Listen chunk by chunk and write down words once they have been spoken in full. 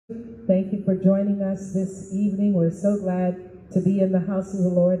Thank you for joining us this evening. We're so glad to be in the house of the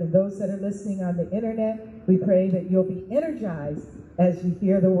Lord. And those that are listening on the internet, we pray that you'll be energized as you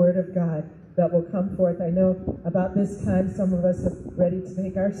hear the word of God that will come forth. I know about this time, some of us are ready to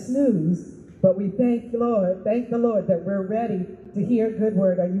take our snooze, but we thank the Lord that we're ready to hear good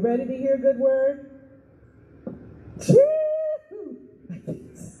word. Are you ready to hear good word?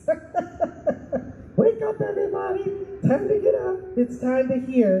 Wake up, everybody. Time to get up. It's time to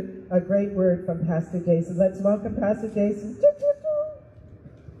hear a great word from Pastor Jason. Let's welcome Pastor Jason.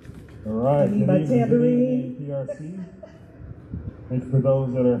 All right. I need my tambourine. PRC. Thank you for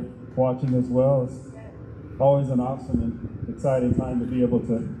those that are watching as well. It's always an awesome and exciting time to be able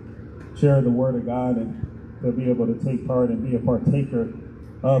to share the word of God and to be able to take part and be a partaker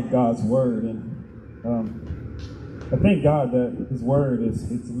of God's word. And I thank God that His word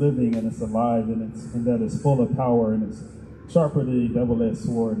it's living and it's alive and that it's full of power and it's sharper than a double-edged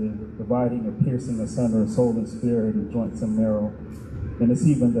sword and dividing and piercing asunder soul and spirit and joints and marrow. And it's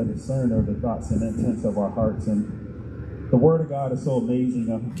even the discerner of the thoughts and intents of our hearts. And the word of God is so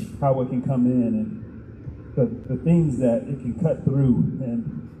amazing on how it can come in and the things that it can cut through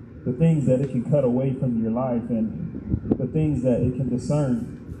and the things that it can cut away from your life and the things that it can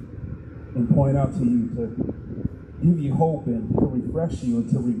discern and point out to you to give you hope and to refresh you and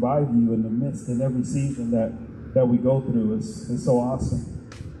to revive you in the midst in every season that we go through. It's so awesome.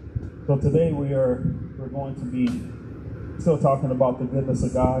 So today we're going to be still talking about the goodness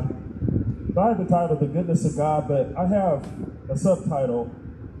of God. So I have the title, The Goodness of God, but I have a subtitle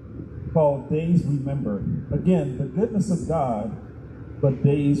called Days Remembered. Again, the goodness of God, but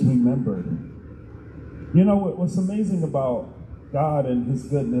days remembered. You know, what's amazing about God and His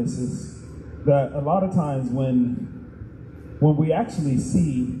goodness is that a lot of times when we actually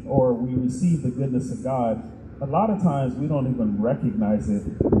see or we receive the goodness of God, a lot of times we don't even recognize it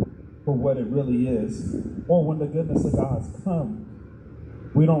for what it really is. Or when the goodness of God's come,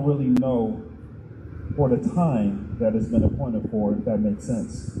 we don't really know for the time that has been appointed for, if that makes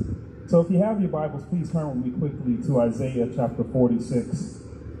sense. So if you have your Bibles, please turn with me quickly to Isaiah chapter 46.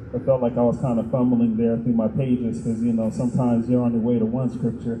 I felt like I was kind of fumbling there through my pages because, you know, sometimes you're on your way to one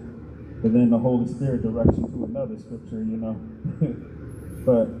scripture, but then the Holy Spirit directs you to another scripture, you know.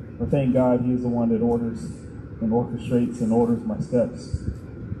 But thank God He is the one that orders and orchestrates and orders my steps.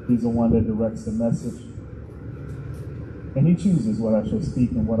 He's the one that directs the message. And He chooses what I shall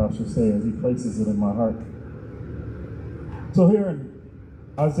speak and what I shall say as He places it in my heart. So here in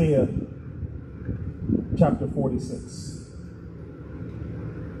Isaiah chapter 46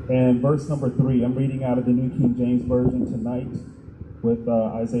 and verse number 3, I'm reading out of the New King James Version tonight with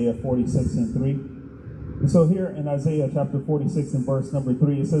Isaiah 46 and 3. And so here in Isaiah chapter 46 and verse number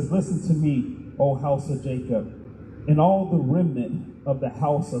 3, it says, "Listen to me, O house of Jacob, and all the remnant of the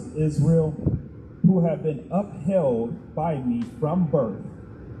house of Israel, who have been upheld by me from birth,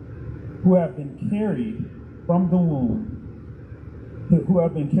 who have been carried from the womb,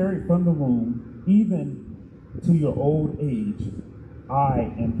 even to your old age.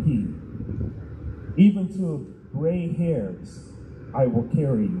 I am He. Even to gray hairs I will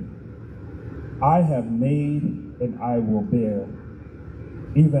carry you. I have made and I will bear.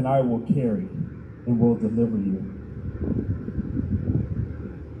 Even I will carry and will deliver you.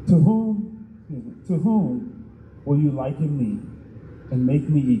 To whom will you liken me and make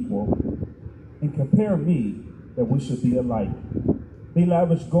me equal and compare me that we should be alike? They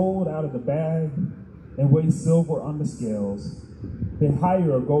lavish gold out of the bag and weigh silver on the scales. They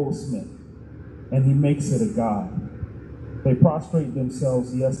hire a goldsmith and he makes it a god. They prostrate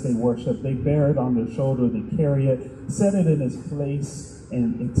themselves, yes, they worship. They bear it on their shoulder, they carry it, set it in its place,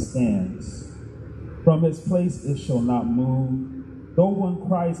 and it stands. From its place it shall not move. Though one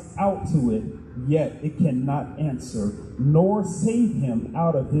cries out to it, yet it cannot answer, nor save him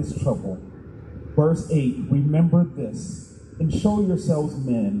out of his trouble. Verse 8, remember this, and show yourselves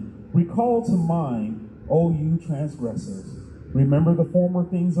men. Recall to mind, O you transgressors. Remember the former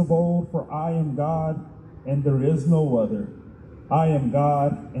things of old, for I am God, and there is no other. I am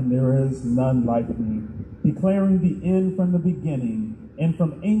God, and there is none like me, declaring the end from the beginning, and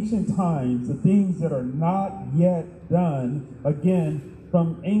from ancient times the things that are not yet done. Again,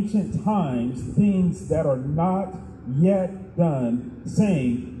 from ancient times, things that are not yet done,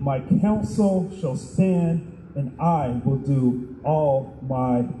 saying, my counsel shall stand, and I will do all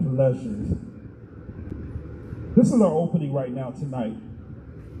my pleasures. This is our opening right now tonight.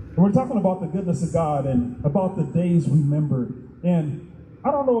 And we're talking about the goodness of God and about the days remembered. And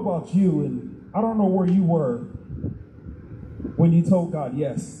I don't know about you, and I don't know where you were when you told God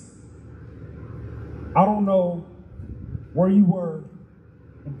yes. I don't know where you were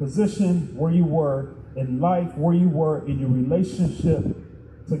in position where you were in life, where you were in your relationship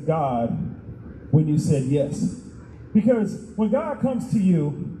to God when you said yes. Because when God comes to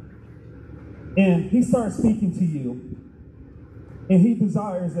you and he starts speaking to you and he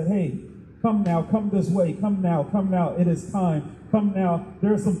desires that, hey, come now, come this way, come now, it is time. Come now,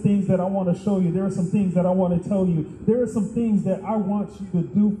 there are some things that I want to show you. There are some things that I want to tell you. There are some things that I want you to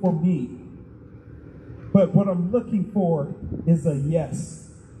do for me. But what I'm looking for is a yes.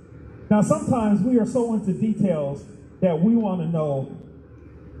 Now, sometimes we are so into details that we want to know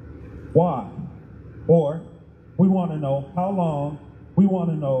why. Or we want to know how long. We want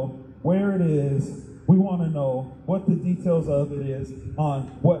to know where it is. We want to know what the details of it is on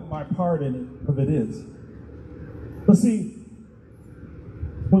what my part in it, of it is. But see,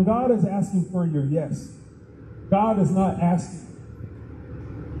 when God is asking for your yes, God is not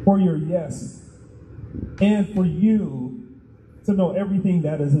asking for your yes and for you to know everything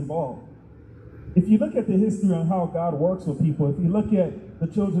that is involved. If you look at the history on how God works with people, if you look at the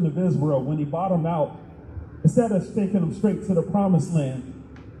children of Israel, when he brought them out, instead of taking them straight to the promised land,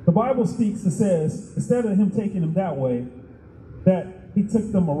 the Bible speaks, it says, instead of him taking them that way, that he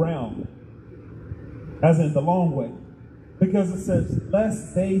took them around, as in the long way. Because it says,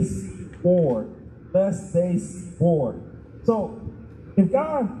 lest they see forward. Lest they see forward. So, if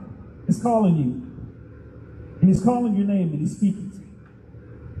God is calling you, and he's calling your name, and he's speaking to you,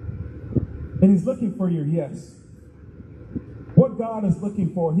 and he's looking for your yes, what God is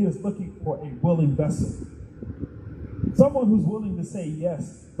looking for, he is looking for a willing vessel. Someone who's willing to say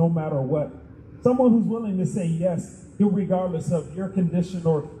yes, no matter what. Someone who's willing to say yes, regardless of your condition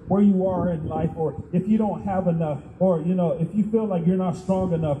or where you are in life, or if you don't have enough, or, if you feel like you're not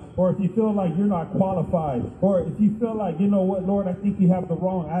strong enough, or if you feel like you're not qualified, or if you feel like, what, Lord, I think you have the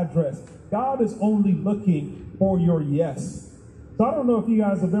wrong address. God is only looking for your yes. So I don't know if you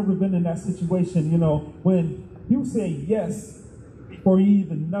guys have ever been in that situation, when you say yes before you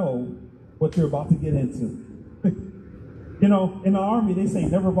even know what you're about to get into. In the Army, they say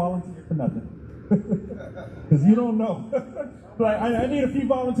never volunteer for nothing. Because you don't know. Like, I need a few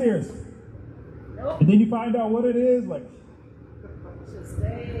volunteers. Nope. And then you find out what it is. Like,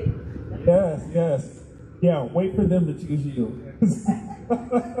 yes. Yeah, wait for them to choose you.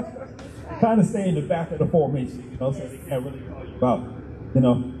 Kind of stay in the back of the formation, so they can't really call you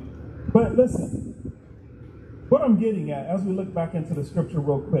out, But listen, what I'm getting at, as we look back into the scripture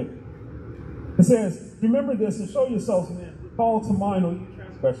real quick, it says, remember this and show yourselves, men, call to mind, O you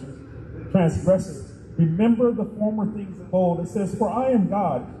transgressors. Remember the former things of old. It says, for I am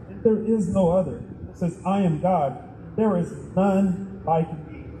God, and there is no other. It says, I am God, there is none like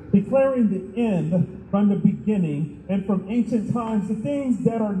me. Declaring the end from the beginning, and from ancient times, the things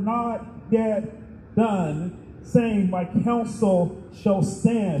that are not yet done, saying, my counsel shall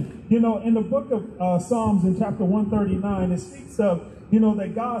stand. In the book of Psalms in chapter 139, it speaks of,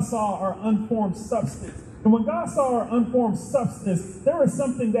 that God saw our unformed substance. And when God saw our unformed substance, there was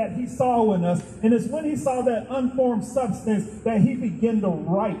something that he saw in us. And it's when he saw that unformed substance that he began to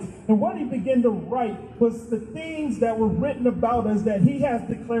write. And what he began to write was the things that were written about us, that he has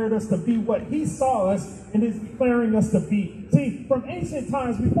declared us to be, what he saw us and is declaring us to be. See, from ancient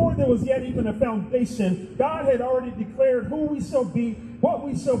times, before there was yet even a foundation, God had already declared who we shall be, what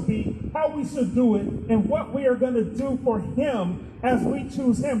we shall be, how we should do it, and what we are going to do for him as we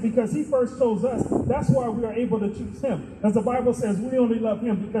choose him, because he first chose us. That's why we are able to choose him. As the Bible says, we only love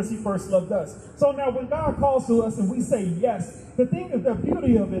him because he first loved us. So now when God calls to us and we say yes, the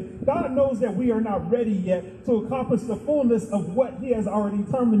beauty of it, God knows that we are not ready yet to accomplish the fullness of what he has already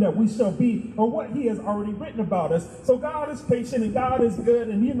determined that we shall be, or what he has already written about us. So God is patient and God is good.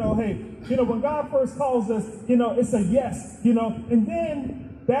 And when God first calls us, it's a yes, and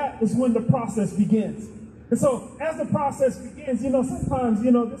then that is when the process begins. And so as the process begins, sometimes,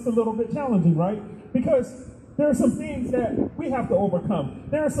 it's a little bit challenging, right? Because there are some things that we have to overcome.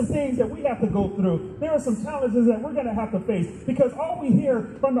 There are some things that we have to go through. There are some challenges that we're going to have to face. Because all we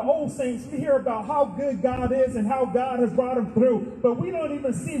hear from the old saints, we hear about how good God is and how God has brought them through. But we don't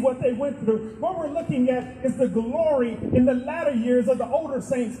even see what they went through. What we're looking at is the glory in the latter years of the older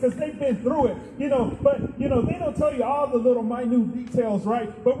saints, because they've been through it. But they don't tell you all the little minute details,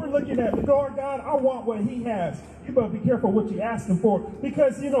 right? But we're looking at, Lord God, I want what he has. You better be careful what you're asking for,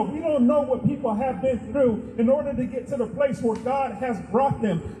 because, we don't know what people have been through in order to get to the place where God has brought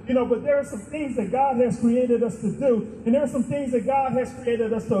them. But there are some things that God has created us to do, and there are some things that God has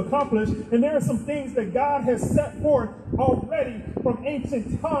created us to accomplish, and there are some things that God has set forth already from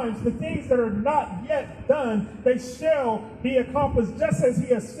ancient times. The things that are not yet done, they shall be accomplished just as he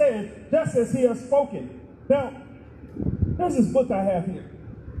has said, just as he has spoken. Now, there's this book I have here.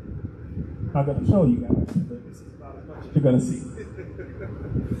 I'm going to show you guys, but this is about as much as you're going to see.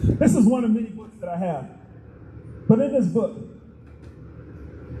 This is one of many books that I have. But in this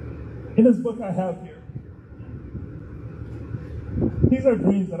book I have here, these are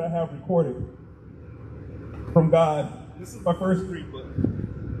dreams that I have recorded from God. This is my first dream book.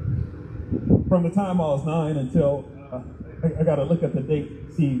 From the time I was 9 until, I got to look at the date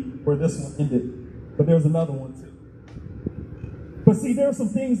to see where this one ended. But there's another one too. But see, there are some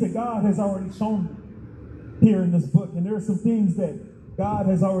things that God has already shown me here in this book. And there are some things that God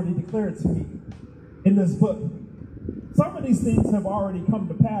has already declared to me in this book. Some of these things have already come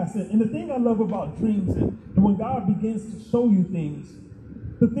to pass. And the thing I love about dreams, and when God begins to show you things,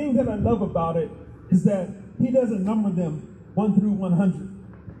 the thing that I love about it is that he doesn't number them 1 through 100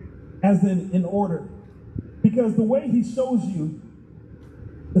 as in order. Because the way he shows you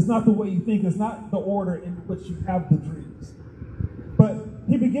is not the way you think. It's not the order in which you have the dreams. But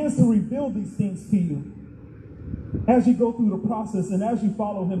he begins to reveal these things to you as you go through the process, and as you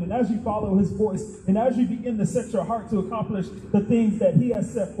follow him, and as you follow his voice, and as you begin to set your heart to accomplish the things that he has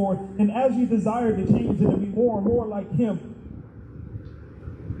set forth, and as you desire to change and to be more and more like him,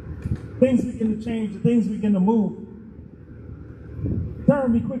 things begin to change, things begin to move.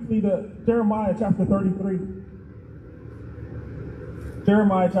 Turn me quickly to Jeremiah chapter 33.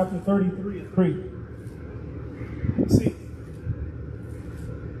 Jeremiah chapter 33 and 3. See,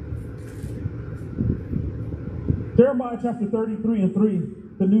 Jeremiah chapter 33 and 3,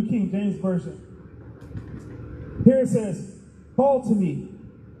 the New King James Version. Here it says, "Call to me,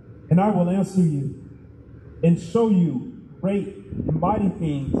 and I will answer you, and show you great and mighty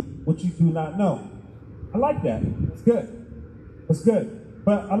things which you do not know." I like that. That's good. That's good.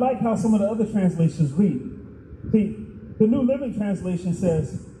 But I like how some of the other translations read. See, the New Living Translation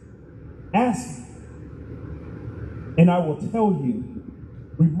says, "Ask me, and I will tell you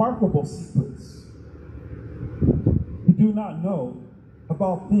remarkable secrets you do not know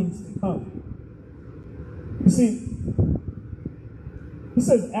about things to come." You see, he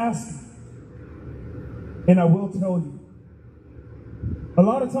says, "Ask me, and I will tell you." A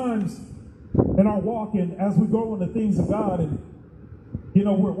lot of times in our walk, and as we go into things of God, and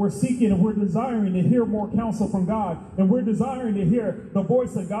we're seeking and we're desiring to hear more counsel from God, and we're desiring to hear the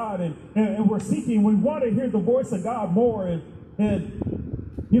voice of God, and we're seeking, we want to hear the voice of God more, and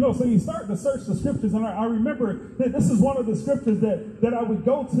so you start to search the scriptures, and I remember that this is one of the scriptures that I would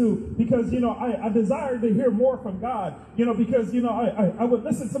go to because, I desired to hear more from God, because, I would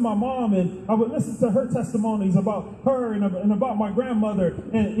listen to my mom, and I would listen to her testimonies about her and about my grandmother,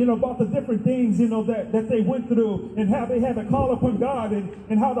 and, about the different things, that they went through, and how they had to call upon God,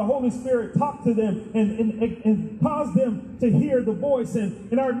 and how the Holy Spirit talked to them and caused them to hear the voice.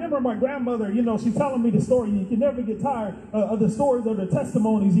 And I remember my grandmother, she's telling me the story. You can never get tired of the stories or the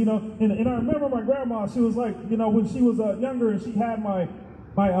testimonies. And I remember my grandma, she was like, when she was younger, and she had my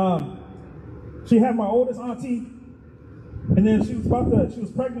oldest auntie, and then she was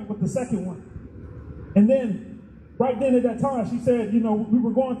pregnant with the second one. And then right then at that time, she said, we were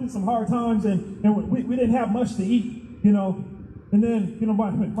going through some hard times, and we didn't have much to eat, And then,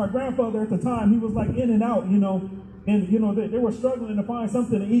 my grandfather at the time, he was like in and out, and they were struggling to find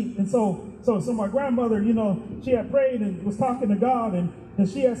something to eat. And so my grandmother, she had prayed and was talking to God, and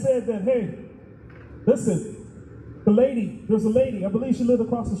she had said that, "Hey, listen, there's a lady, I believe she lived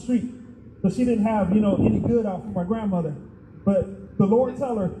across the street, but she didn't have, any good out for my grandmother. But the Lord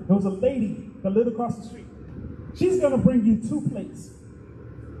tell her there was a lady that lived across the street. She's going to bring you 2 plates.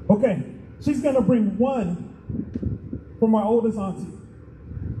 Okay, she's going to bring one for my oldest auntie,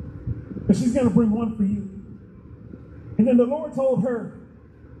 and she's going to bring one for you. And then the Lord told her,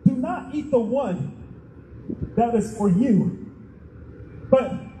 do not eat the one that is for you,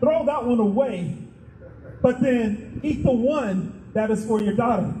 but throw that one away, but then eat the one that is for your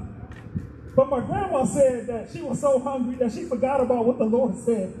daughter." But my grandma said that she was so hungry that she forgot about what the Lord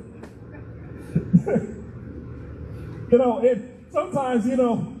said. And sometimes,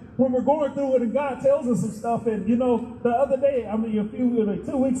 when we're going through it and God tells us some stuff, and, the other day,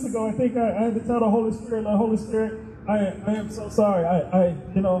 2 weeks ago, I think I had to tell the Holy Spirit, I am so sorry. I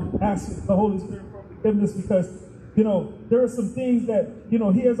ask the Holy Spirit for forgiveness because, there are some things that,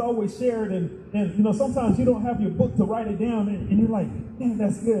 he has always shared, and sometimes you don't have your book to write it down, and you're like, man,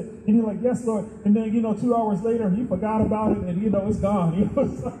 that's good. And you're like, yes, Lord. And then, 2 hours later, you forgot about it, and, it's gone.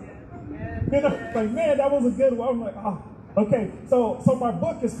 Like, man, that was a good one. I'm like, okay. So my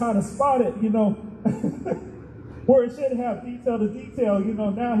book is kind of spotted, where it should have detail to detail.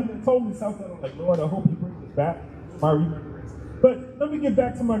 Now he told me something. I'm like, Lord, I hope he brings it back. My remembrance. But let me get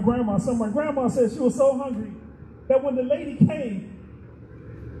back to my grandma. So my grandma said she was so hungry that when the lady came,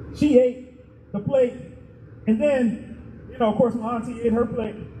 she ate the plate. And then, you know, of course, my auntie ate her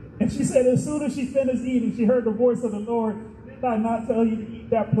plate. And she said as soon as she finished eating, she heard the voice of the Lord. Did I not tell you to eat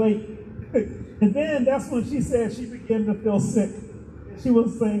that plate? And then that's when she said she began to feel sick. She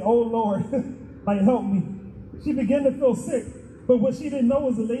was saying, oh, Lord, like, help me. She began to feel sick. But what she didn't know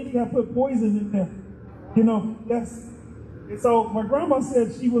was the lady had put poison in there. You know, yes. And so my grandma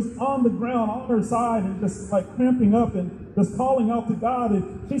said she was on the ground, on her side, and just like cramping up and just calling out to God.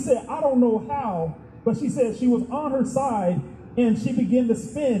 And she said, I don't know how, but she said she was on her side and she began to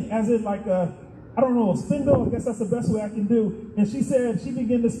spin as in like a, I don't know, a spindle. I guess that's the best way I can do. And she said she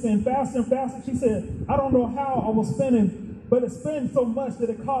began to spin faster and faster. She said, I don't know how I was spinning, but it spun so much that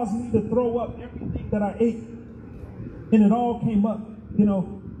it caused me to throw up everything that I ate. And it all came up, you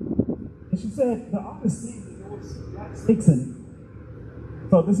know. And she said, the oddest thing, there was black snakes in it.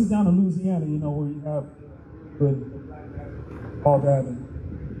 So this is down in Louisiana, you know, where you have all that,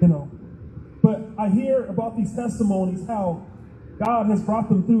 and, you know. But I hear about these testimonies, how God has brought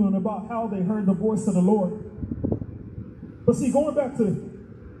them through, and about how they heard the voice of the Lord. But see, going back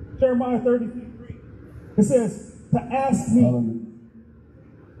to Jeremiah 33:3, it says, to ask me,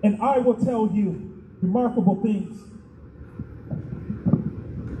 and I will tell you remarkable things.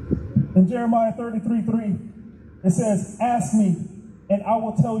 In Jeremiah 33:3, it says, ask me, and I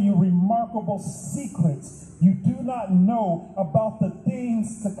will tell you remarkable secrets you do not know about the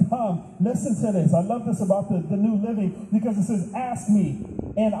things to come. Listen to this. I love this about the New Living, because it says, ask me,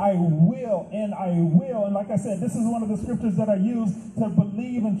 and I will, and I will. And like I said, this is one of the scriptures that I use to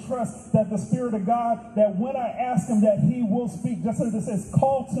believe and trust that the Spirit of God, that when I ask him, that he will speak. Just as it says,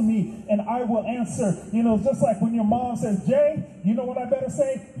 call to me, and I will answer. You know, just like when your mom says, Jay, you know what I better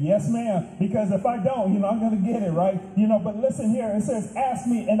say? Yes, ma'am. Because if I don't, you know, I'm going to get it, right? You know, but listen here. It says, ask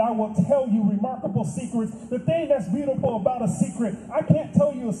me, and I will tell you remarkable secrets. The thing that's beautiful about a secret, I can't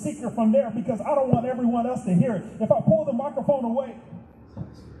tell you a secret from there because I don't want everyone else to hear it. If I pull the microphone away,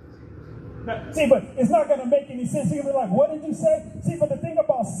 see, but it's not going to make any sense. You're going to be like, what did you say? See, but the thing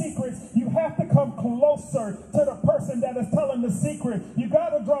about secrets, you have to come closer to the person that is telling the secret. You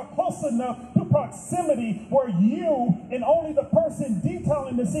got to draw close enough to proximity where you and only the person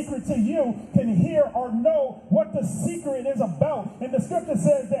detailing the secret to you can hear or know what the secret is about. And the scripture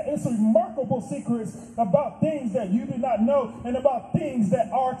says that it's remarkable secrets about things that you do not know and about things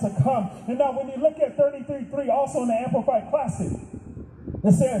that are to come. And now when you look at 33:3, also in the Amplified Classic,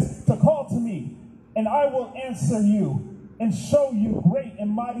 it says, to call to me, and I will answer you and show you great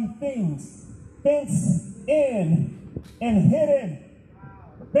and mighty things, fenced in and hidden.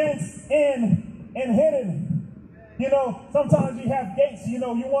 Fenced in and hidden. You know, sometimes you have gates, you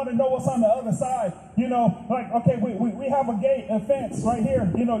know, you want to know what's on the other side. You know, like, okay, we have a gate, a fence right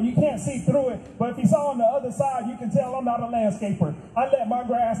here. You know, you can't see through it. But if you saw on the other side, you can tell I'm not a landscaper. I let my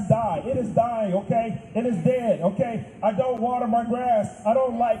grass die. It is dying, okay? It is dead, okay? I don't water my grass. I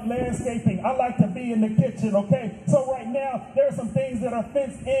don't like landscaping. I like to be in the kitchen, okay? So right now, there are some things that are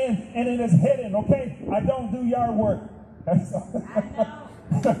fenced in and it is hidden, okay? I don't do yard work.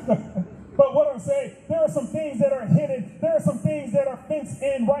 But what I'm saying, there are some things that are hidden. There are some things that are fenced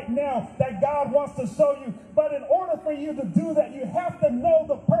in right now that God wants to show you. But in order for you to do that, you have to know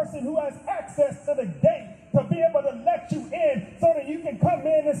the person who has access to the gate to be able to let you in so that you can come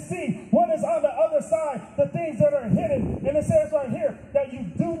in and see what is on the other side, the things that are hidden. And it says right here that you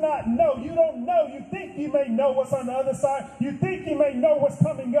do not know. You don't know. You think you may know what's on the other side. You think you may know what's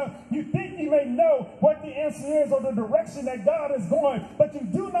coming up. You think you may know what the answer is or the direction that God is going. But you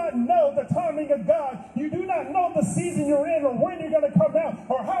do not know the timing of God. You do not know the season you're in or when you're going to come out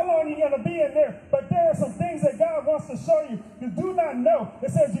or how long you're going to be in there. But there are some things that God wants to show you. You do not know.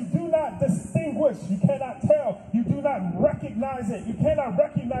 It says you do not distinguish. You cannot tell. You do not recognize it. You cannot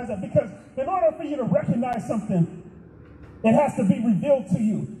recognize it because in order for you to recognize something, it has to be revealed to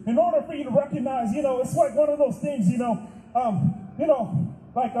you. In order for you to recognize, you know, it's like one of those things,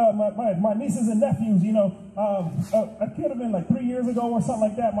 like my nieces and nephews, it could have been like 3 years ago or something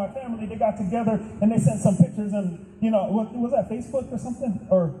like that. My family, they got together and they sent some pictures and, was that Facebook or something?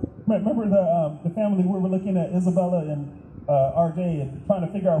 Or remember the family we were looking at, Isabella and RJ, and trying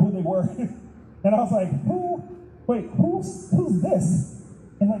to figure out who they were. And I was like, who's this?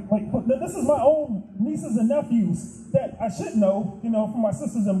 And like, this is my own nieces and nephews that I should know, from my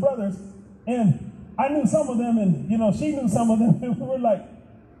sisters and brothers. And I knew some of them and, she knew some of them. And we were like,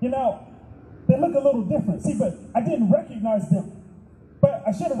 they look a little different. See, but I didn't recognize them. But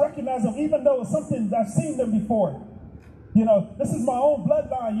I should have recognized them even though it's something that I've seen them before. This is my own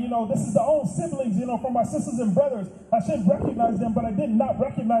bloodline, this is the own siblings, from my sisters and brothers. I should recognize them, but I did not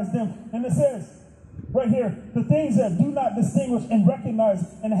recognize them. And it says, Right here, the things that do not distinguish and recognize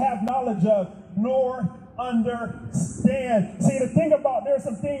and have knowledge of, nor understand. See, the thing about there's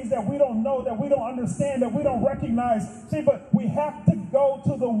some things that we don't know, that we don't understand, that we don't recognize. See, but we have to go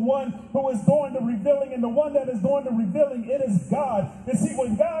to the one who is doing the revealing, and the one that is doing the revealing, it is God. And see,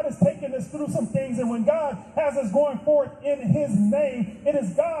 when God is taking us through some things, and when God has us going forth in his name, it is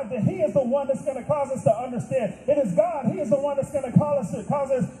God that he is the one that's going to cause us to understand. It is God, he is the one that's going to cause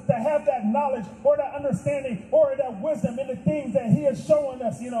us to have that knowledge or that understanding or that wisdom in the things that he is showing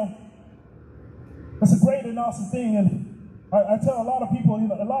us, It's a great and awesome thing, and I tell a lot of people,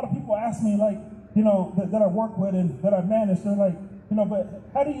 a lot of people ask me, like, that I work with and that I manage, they're like, but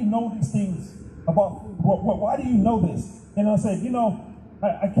how do you know these things about food? Why do you know this? And I say,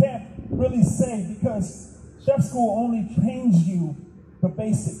 I can't really say, because chef school only trains you the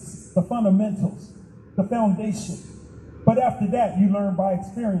basics, the fundamentals, the foundation. But after that, you learn by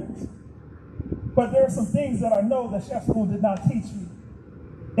experience. But there are some things that I know that chef school did not teach me.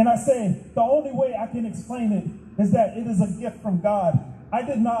 And I say, the only way I can explain it is that it is a gift from God. I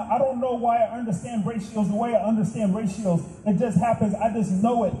don't know why I understand ratios the way I understand ratios. It just happens. I just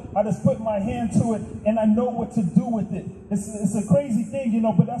know it. I just put my hand to it and I know what to do with it. It's a crazy thing,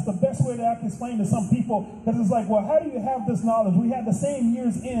 but that's the best way that I can explain to some people. Because it's like, well, how do you have this knowledge? We had the same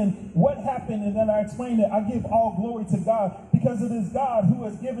years in. What happened? And then I explain it. I give all glory to God, because it is God who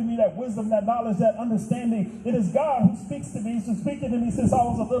has given me that wisdom, that knowledge, that understanding. It is God who speaks to me. He's been speaking to me since I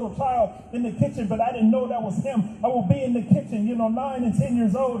was a little child in the kitchen, but I didn't know that was him. I will be in the kitchen, 9 and 10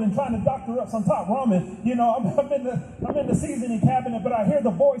 years old and trying to doctor up some top ramen. I'm in the seasoning cabinet, but I hear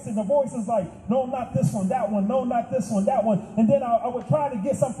the voice, and the voice is like, no, not this one, that one, no, not this one, that one. And then I would try to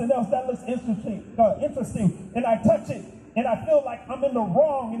get something else that looks interesting, and I touch it, and I feel like I'm in the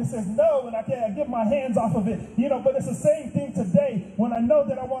wrong, and it says no, and I can't get my hands off of it, but it's the same thing today. When I know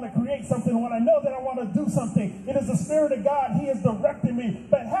that I want to create something, when I know that I want to do something, it is the Spirit of God. He is directing me.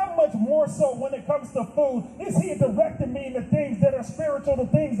 But how much more so when it comes to food is he directing me in the things that are spiritual, the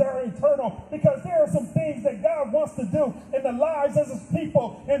things that are eternal? Because there are some things that God wants to do in the lives of his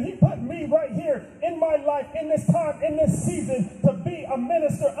people, and he put me right here in my life, in this time, in this season, to be a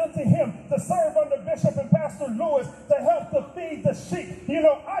minister unto him, to serve under Bishop and Pastor Lewis, to help to feed the sheep.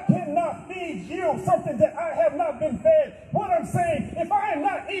 I cannot feed you something that I have not been fed. What I'm saying, if I am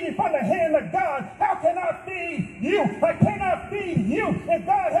not eating from the hand of God, how can I feed you? I cannot feed you if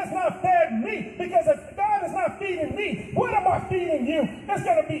God has not fed me. Because if God is not feeding me, what am I feeding you? It's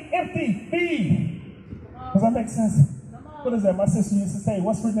going to be empty feed. Does that make sense? What is that? My sister used to say,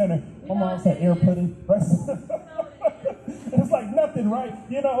 what's for dinner? My mom said air pudding. Right? It's like nothing, right?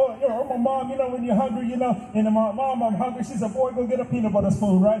 Or my mom, when you're hungry, and my mom, I'm hungry. She said, boy, go get a peanut butter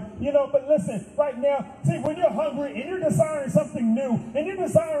spoon, right? But listen, right now, see, when you're hungry and you're desiring something new and you're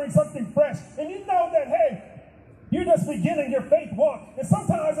desiring something fresh, and you know that, hey, you're just beginning your faith walk. And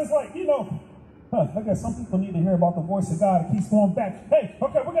sometimes it's like, I guess some people need to hear about the voice of God. It keeps going back. Hey,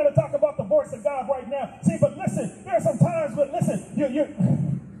 okay, we're going to talk about the voice of God right now. See, but listen, there are some times, but listen, you're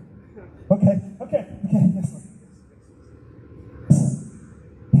okay, yes, sir.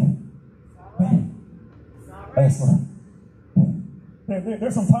 Excellent.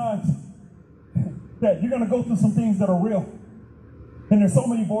 There's some times that you're going to go through some things that are real. And there's so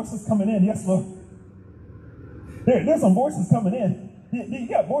many voices coming in. Yes, Lord. There's some voices coming in. You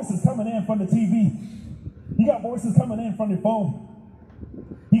got voices coming in from the TV. You got voices coming in from your phone.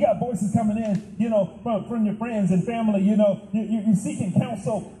 You got voices coming in, from your friends and family. You're seeking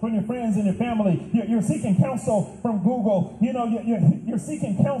counsel from your friends and your family. You're seeking counsel from Google. You're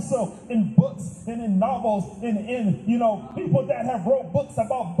seeking counsel in books and in novels and in, people that have wrote books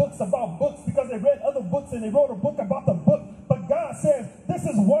about books because they read other books and they wrote a book about the book. But God says, this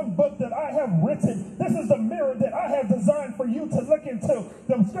is one book that I have written. This is the mirror that I have designed for you to look into.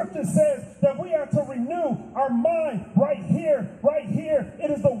 The scripture says that we are to renew our mind right here.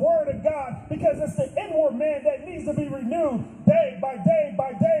 It is the word of God, because it's the inward man that needs to be renewed day by day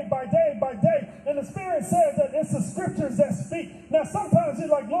by day by day by day. And the Spirit says that it's the scriptures that speak. Now, sometimes you're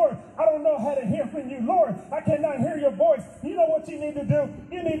like, Lord, I don't know how to hear from you. Lord, I cannot hear your voice. You know what you need to do?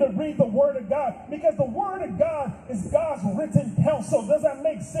 You need to read the word of God, because the word of God is God's written counsel. Does that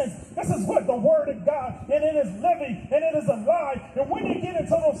make sense? This is what the word of God, and it is living and it is alive. And when you get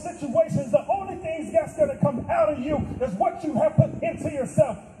into those situations, the only things that's going to come out of you is what you have put into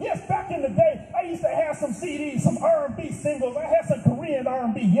yourself. Yes, back in the day, I used to have some CDs, some R&B singles. I had some Korean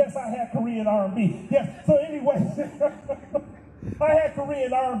R&B. Yes, I had Korean R&B. Yes. So anyway, I had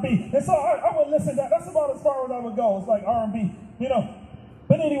Korean R&B. And so I would listen to that. That's about as far as I would go. It's like R&B,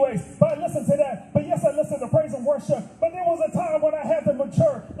 But But anyways, but I listened to that. But yes, I listened to praise and worship. But there was a time when I had to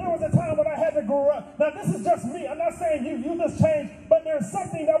mature. There was a time when I had to grow up. Now, this is just me. I'm not saying you just changed. But there's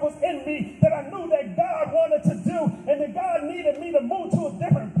something that was in me that I knew that God wanted to do. And that God needed me to move to a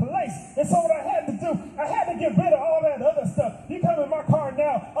different place. And so what I had to do, I had to get rid of all that other stuff. You come in my car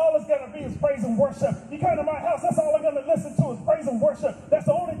now, all it's going to be is praise and worship. You come to my house, that's all I'm going to listen to is praise and worship. That's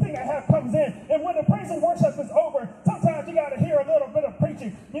the only thing I have comes in. And when the praise and worship is over, sometimes you got to hear a little bit of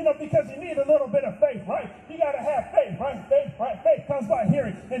preaching, because you need a little bit of faith, right? You got to have faith, right? Faith comes by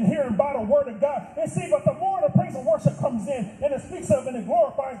hearing, and hearing by the word of God. And see, but the more the praise and worship comes in, and it speaks of and it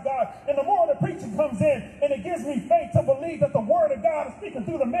glorifies God, and the more the preaching comes in, and it gives me faith to believe that the word of God is speaking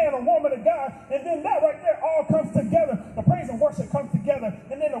through the man or woman of God, and then that right there all comes together. The praise and worship comes together,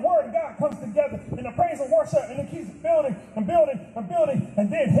 and then the word of God comes together, and the praise and worship, and it keeps building and building and building,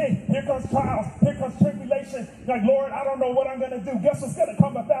 and then, hey, here comes trials, here comes tribulation. Like, Lord, I don't know what I'm going to do. Guess what's going to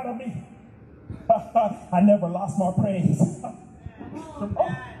come up out of me? I never lost my praise.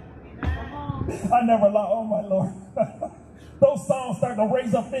 I never lost, oh my Lord. Those songs start to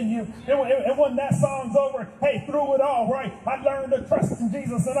raise up in you. And when that song's over, hey, through it all, right, I learned to trust in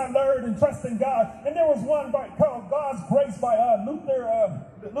Jesus, and I learned to trust in God. And there was one called God's Grace by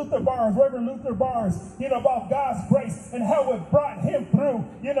Luther Barnes, Reverend Luther Barnes, about God's grace and how it brought him through,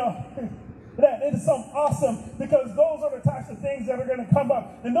 That it is so awesome, because those are the types of things that are going to come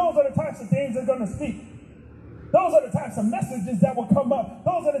up, and those are the types of things that are going to speak. Those are the types of messages that will come up.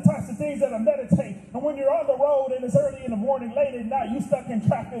 Those are the types of things that I meditate. And when you're on the road and it's early in the morning, late at night, you stuck in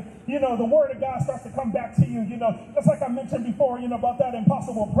traffic, the word of God starts to come back to you, Just like I mentioned before, about that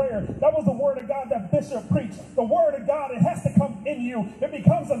impossible prayer. That was the word of God that Bishop preached. The word of God, it has to come in you. It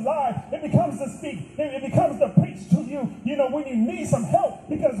becomes alive. It becomes to speak. It becomes to preach to you, when you need some help,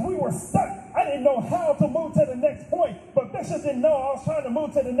 because we were stuck. I didn't know how to move to the next point, but Bishop didn't know I was trying to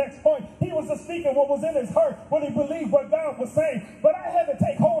move to the next point. He was just speaking what was in his heart, what he believed what God was saying. But I had to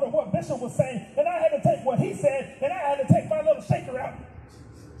take hold of what Bishop was saying, and I had to take what he said, and I had to take my little shaker out.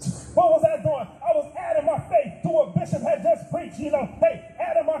 What was I doing? I was adding my faith to what Bishop had just preached, Hey,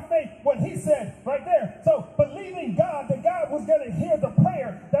 adding my faith, what he said right there. So believing God, that God was going to hear the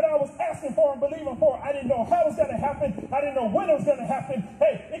prayer that I was asking for and believing for. I didn't know how it was going to happen. I didn't know when it was going to happen.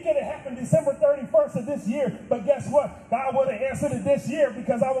 Hey, it could have happened December 31st of this year. But guess what? God would have answered it this year,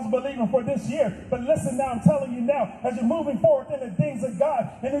 because I was believing for this year. But listen now, I'm telling you now, as you're moving forward in the things of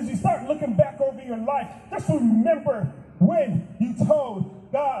God, and as you start looking back over your life, just remember when you told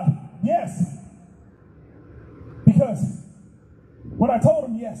God yes. Because when I told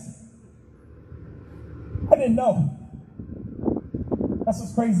him yes, I didn't know. That's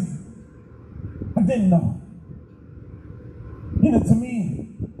what's crazy. I didn't know. To me,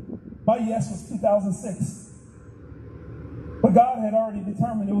 my yes was 2006. But God had already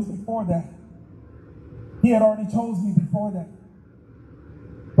determined it was before that. He had already chosen me before that.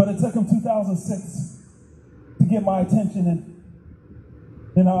 But it took him 2006 to get my attention,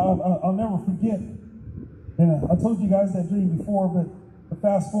 and I'll never forget. And I told you guys that dream before, but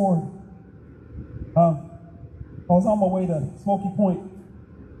fast forward. I was on my way to Smoky Point,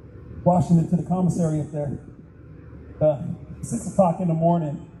 Washington, to the commissary up there. 6 o'clock in the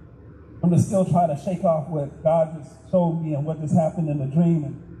morning. I'm just still trying to shake off what God just showed me and what just happened in the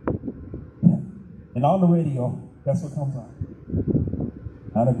dream. And on the radio, guess what comes on?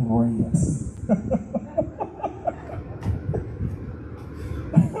 Not a glorious.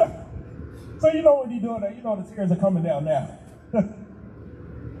 So when you're doing that, the tears are coming down now.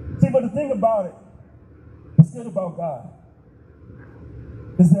 See, but the thing about it, what's good about God,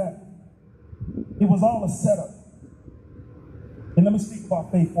 is that it was all a setup. And let me speak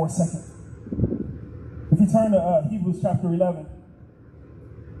about faith for a second. If you turn to Hebrews chapter 11,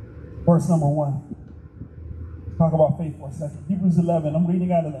 verse number 1. Talk about faith for a second. Hebrews 11, I'm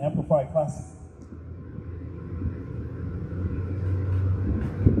reading out of the Amplified Classic.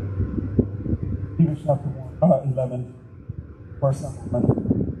 Hebrews chapter 11, verse number 11.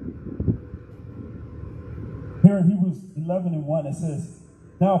 Here in Hebrews 11 and 1, it says,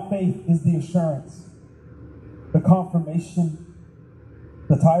 now faith is the assurance, the confirmation,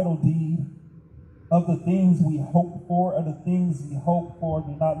 the title deed of the things we hope for, of the things we hope for,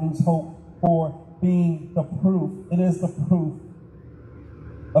 do not lose hope for, being the proof. It is the proof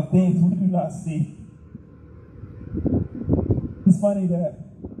of things we do not see. It's funny that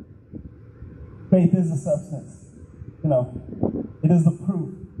faith is a substance. It is the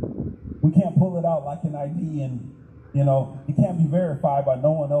proof. We can't pull it out like an ID, and it can't be verified by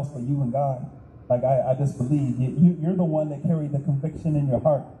no one else but you and God. Like I just believe you're the one that carried the conviction in your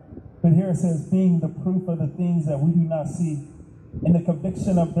heart. But here it says, being the proof of the things that we do not see, and the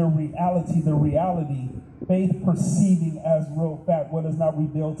conviction of their reality, faith perceiving as real fact what is not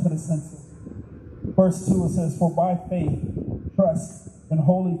revealed to the senses. Verse 2, it says, for by faith, trust, and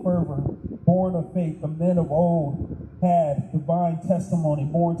holy fervor, born of faith, the men of old had divine testimony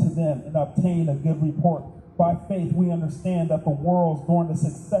born to them and obtained a good report. By faith, we understand that the worlds during the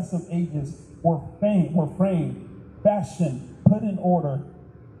successive ages were framed, fashioned, put in order,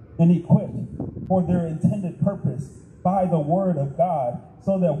 and equipped for their intended purpose by the word of God,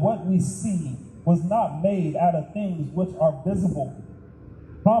 so that what we see was not made out of things which are visible.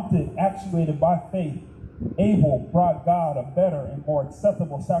 Prompted, actuated by faith, Abel brought God a better and more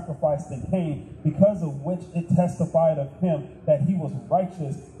acceptable sacrifice than Cain, because of which it testified of him that he was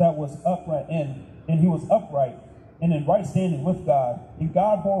righteous, that was upright, and he was upright and in right standing with God. And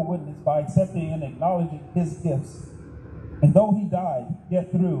God bore witness by accepting and acknowledging his gifts. And though he died,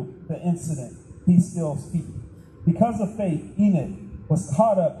 yet through the incident, he still speaks. Because of faith, Enoch was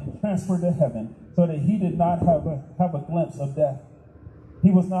caught up and transferred to heaven, so that he did not have a glimpse of death. He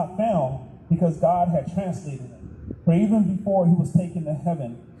was not found because God had translated him. For even before he was taken to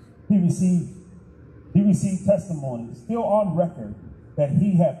heaven, he received testimony, still on record, that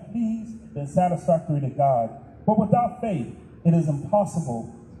he had pleased and been satisfactory to God. But without faith, it is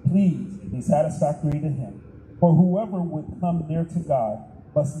impossible to please and be satisfactory to him. For whoever would come near to God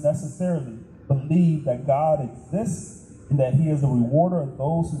must necessarily believe that God exists and that he is a rewarder of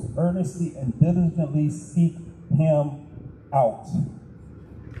those who earnestly and diligently seek him out.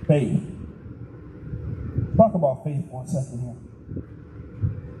 Faith. Talk about faith for a second here.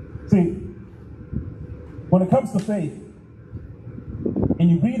 See, when it comes to faith, and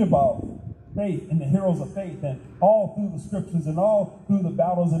you read about faith and the heroes of faith, and all through the scriptures and all through the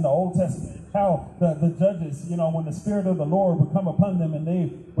battles in the Old Testament, how the judges, when the Spirit of the Lord would come upon them and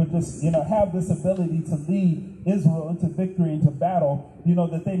they would just, have this ability to lead Israel into victory, into battle,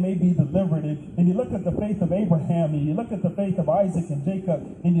 that they may be delivered. And you look at the faith of Abraham, and you look at the faith of Isaac and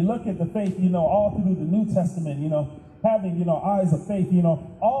Jacob, and you look at the faith, all through the New Testament, having, eyes of faith,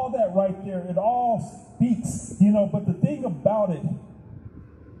 all that right there, it all speaks, but the thing about it,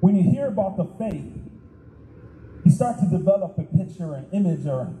 when you hear about the faith, you start to develop a picture, an image,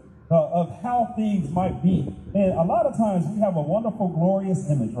 of how things might be. And a lot of times we have a wonderful, glorious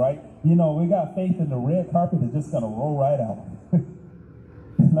image, right? We got faith in the red carpet that's just going to roll right out.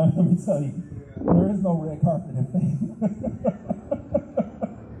 Let me tell you, there is no red carpet in faith.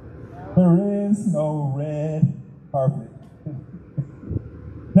 There is no red carpet.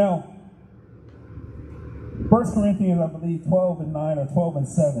 Now, 1 Corinthians, I believe, 12:9 or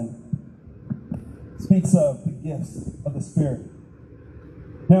 12:7 speaks of the gifts of the Spirit.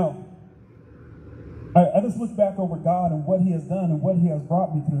 Now, I just look back over God and what he has done and what he has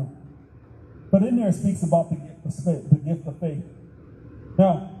brought me through. But in there it speaks about the gift of faith.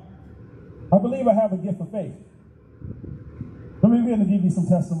 Now, I believe I have a gift of faith. Let me begin to give you some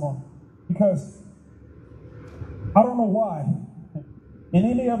testimony. Because I don't know why, in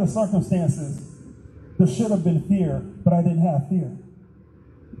any other circumstances, there should have been fear, but I didn't have fear.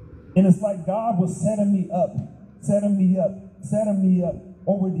 And it's like God was setting me up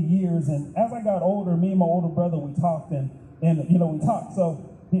over the years. And as I got older, me and my older brother, we talked and we talked.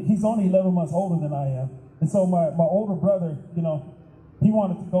 So he's only 11 months older than I am. And so my older brother, he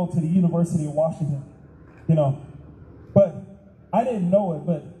wanted to go to the University of Washington, but I didn't know it.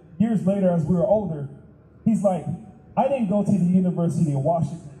 But years later, as we were older, he's like, I didn't go to the University of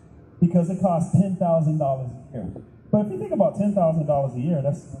Washington because it costs $10,000 a year. But if you think about $10,000 a year,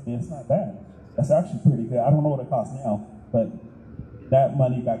 it's not bad. That's actually pretty good. I don't know what it costs now, but that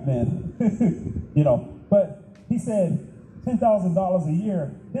money back then, But he said $10,000 a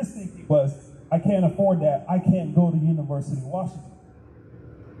year. His thinking was, I can't afford that. I can't go to University of Washington.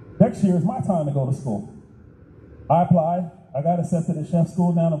 Next year is my time to go to school. I applied. I got accepted at Chef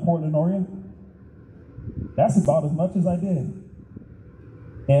School down in Portland, Oregon. That's about as much as I did.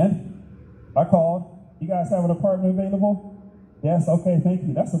 And I called. You guys have an apartment available? Yes, okay, thank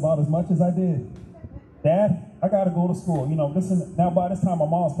you. That's about as much as I did. Dad, I got to go to school. Listen, now by this time my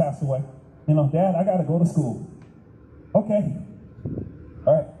mom's passed away. Dad, I got to go to school. Okay.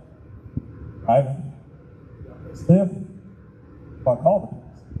 All right. Ivan. Stiff. I called him.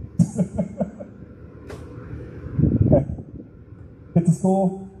 Okay. Get to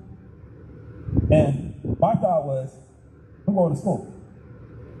school. And my thought was, I'm going to school.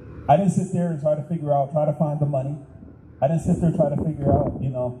 I didn't sit there and try to find the money. I didn't sit there and try to figure out,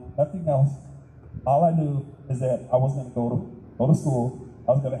 nothing else. All I knew is that I was going to go to school.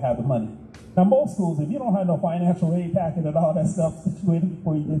 I was going to have the money. Now, most schools, if you don't have no financial aid packet and all that stuff situated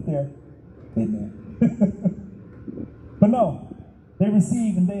before you get there, get there. But no, they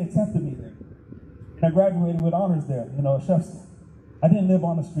received and they accepted me there. And I graduated with honors there, at chef school. I didn't live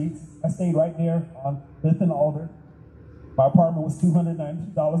on the streets. I stayed right there on 5th and Alder. My apartment was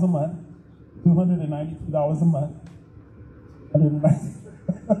 $292 a month. $292 a month.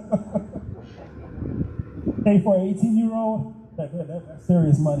 Hey, for an 18-year-old, that's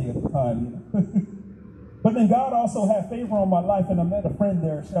serious money at the time, But then God also had favor on my life, and I met a friend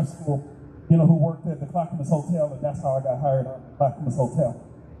there at chef school, who worked at the Clackamas Hotel, and that's how I got hired on the Clackamas Hotel.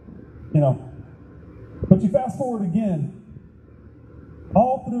 But you fast forward again,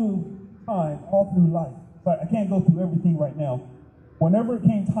 all through time, all through life. So I can't go through everything right now. Whenever it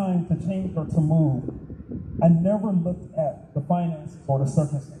came time to change or to move, I never looked at the finances or the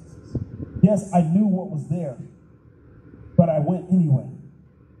circumstances. Yes, I knew what was there, but I went anyway.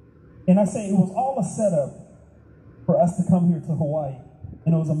 And I say it was all a setup for us to come here to Hawaii.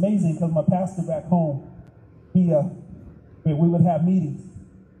 And it was amazing because my pastor back home, we would have meetings.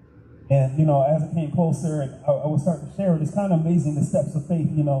 And, as it came closer and I would start to share it, it's kind of amazing the steps of faith,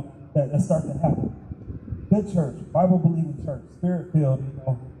 that start to happen. Good church, Bible-believing church, Spirit-filled,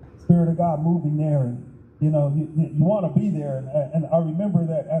 Spirit of God moving there. And, you want to be there. And I remember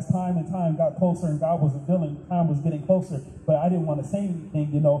that as time and time got closer and God was revealing, time was getting closer, but I didn't want to say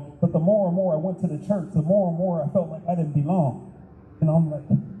anything, But the more and more I went to the church, the more and more I felt like I didn't belong. And I'm like,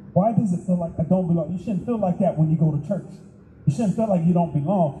 why does it feel like I don't belong? You shouldn't feel like that when you go to church. You shouldn't feel like you don't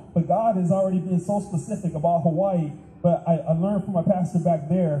belong. But God has already been so specific about Hawaii. But I learned from my pastor back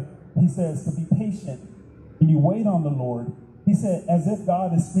there, he says to be patient and you wait on the Lord. He said, as if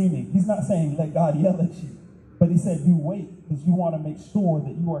God is screaming. He's not saying let God yell at you. But he said, you wait because you want to make sure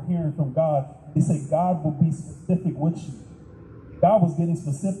that you are hearing from God. He said, God will be specific with you. God was getting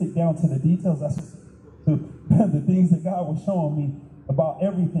specific down to the details. That's to the things that God was showing me about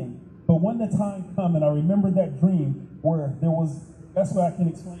everything. But when the time come, and I remember that dream where there was, that's what I can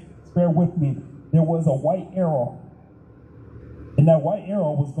explain it. Bear with me. There was a white arrow. And that white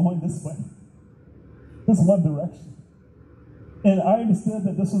arrow was going this way. This one direction. And I understood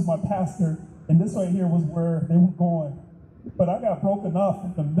that this was my pastor, and this right here was where they were going. But I got broken off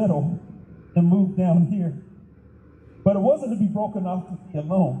in the middle and moved down here. But it wasn't to be broken off to be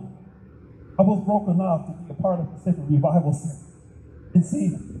alone. I was broken off to be a part of Pacific Revival Center. And see,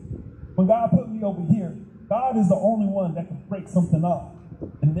 when God put me over here, God is the only one that can break something off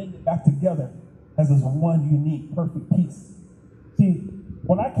and mend it back together as this one unique, perfect piece. See,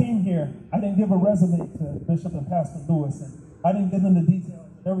 when I came here, I didn't give a resume to Bishop and Pastor Lewis, and I didn't give them the details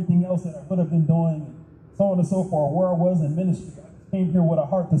and everything else that I would have been doing, and so on and so forth, where I was in ministry. I just came here with a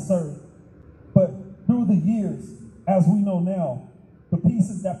heart to serve. But through the years, as we know now, the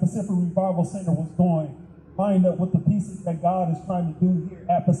pieces that Pacific Revival Center was doing lined up with the pieces that God is trying to do here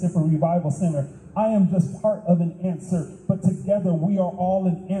at Pacific Revival Center. I am just part of an answer, but together we are all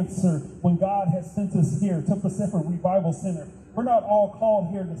an answer when God has sent us here to Pacific Revival Center. We're not all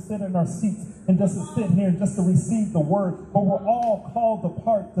called here to sit in our seats and just to sit here and just to receive the word, but we're all called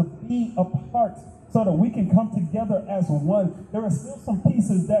apart to be a part so that we can come together as one. There are still some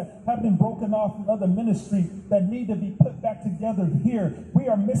pieces that have been broken off in other ministries that need to be put back together here. We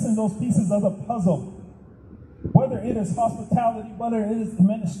are missing those pieces of the puzzle. Whether it is hospitality, whether it is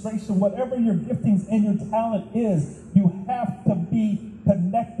administration, whatever your giftings and your talent is, you have to be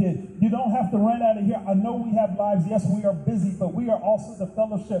connected. You don't have to run out of here. I know we have lives. Yes, we are busy, but we are also the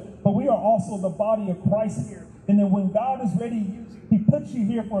fellowship, but we are also the body of Christ here. And then when God is ready to use you, he puts you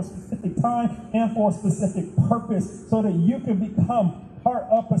here for a specific time and for a specific purpose so that you can become part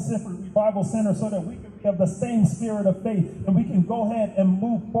of Pacific Revival Center so that we can be of the same spirit of faith and we can go ahead and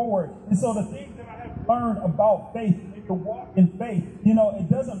move forward. And so the things that I have learned about faith and to walk in faith, it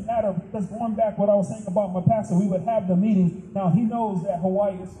doesn't matter, because going back what I was saying about my pastor, we would have the meetings. Now he knows that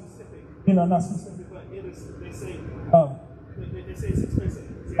Hawaii is specific, not specific, but it is, they say it's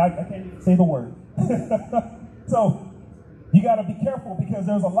expensive. I can't even say the word. So you got to be careful, because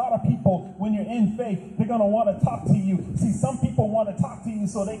there's a lot of people, when you're in faith, they're going to want to talk to you. See, some people want to talk to you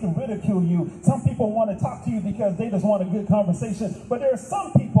so they can ridicule you. Some people want to talk to you because they just want a good conversation. But there are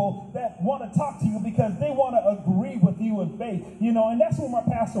some people that want to talk to you because they want to agree with you in faith. And that's what my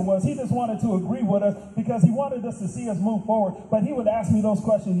pastor was. He just wanted to agree with us because he wanted us to see us move forward. But he would ask me those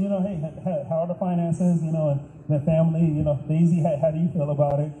questions, hey, how are the finances, and the family, Daisy, how do you feel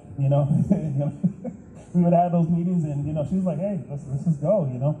about it? We would have those meetings, and she was like, hey, let's just go,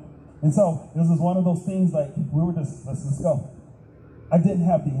 And so this was one of those things, like, we were just, let's just go. I didn't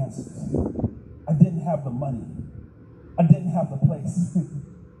have the answers. I didn't have the money. I didn't have the place.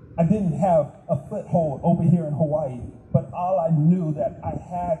 I didn't have a foothold over here in Hawaii. but all I knew that I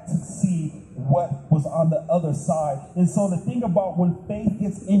had to see what was on the other side. And so the thing about when faith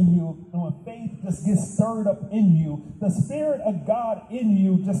gets in you, and when faith just gets stirred up in you, the Spirit of God in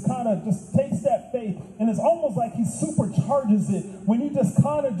you just kind of just takes that faith, and it's almost like he supercharges it when you just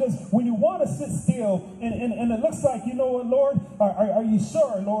kind of when you want to sit still, and it looks like, you know what, Lord, are you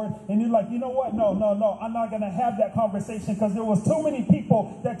sure, Lord? And you're like, you know what, no, I'm not going to have that conversation, because there was too many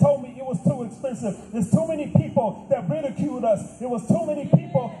people that told me it was too expensive. There's too many people that ridiculed us. There was too many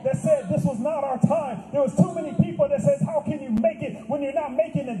people that said this was not our time. There was too many people that says, how can you make it when you're not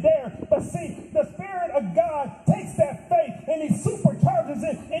making it there? But see, the Spirit of God takes that faith and he supercharges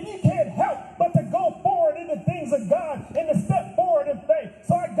it, and you can't help but to go forward in the things of God and to step forward in faith.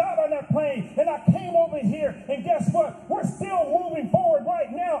 So I got on that plane and I came over here, and guess what? We're still moving forward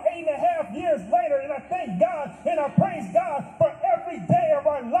right now, 8.5 years later, and I thank God and I praise God for every day of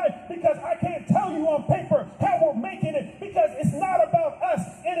our life, because I can't tell you on paper how we're making it, because it's not about us,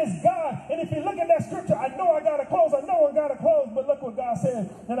 it is God. And if you look at that scripture, I know I gotta close, but look what God said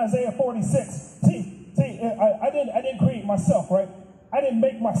in Isaiah 46. I didn't create myself, right? I didn't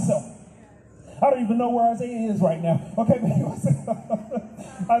make myself. I don't even know where Isaiah is right now. Okay,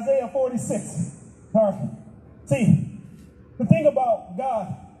 Isaiah 46. All right. See, the thing about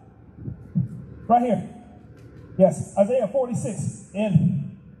God, right here. Yes, Isaiah 46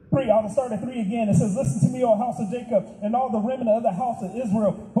 and 3. I'll start at 3 again. It says, listen to me, O house of Jacob, and all the remnant of the house of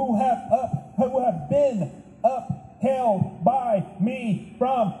Israel, who have been upheld by me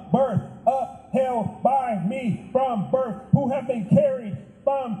from birth. Upheld by me from birth, who have been carried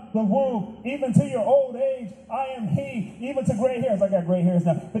from the womb, even to your old age. I am he, even to gray hairs. I got gray hairs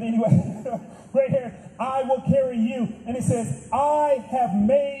now. But anyway, gray hairs, I will carry you. And it says, I have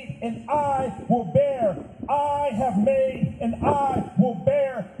made and I will bear. I have made and I will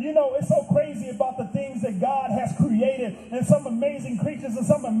bear. You know, it's so crazy about the things that God has created, and some amazing creatures and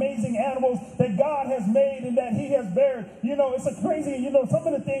some amazing animals that God has made and that he has bared. You know, it's a crazy, you know, some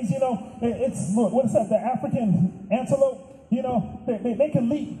of the things, you know, it's, what is that, the African antelope? You know, they can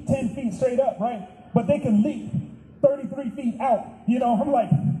leap 10 feet straight up, right? But they can leap 33 feet out. You know, I'm like,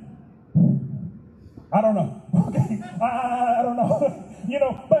 I don't know. Okay, I don't know. You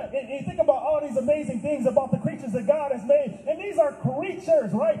know, but you think about all these amazing things about the creatures that God has made. And these are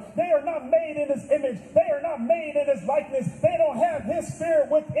creatures, right? They are not made in his image. They are not made in his likeness. They don't have his spirit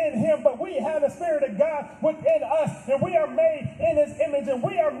within him. But we have the Spirit of God within us. And we are made in his image. And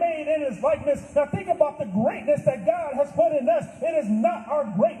we are made in his likeness. Now think about the greatness that God has put in us. It is not our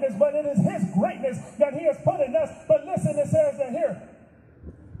greatness, but it is his greatness that he has put in us. But listen, it says that here,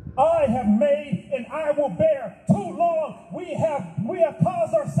 I have made and I will bear. Too long we have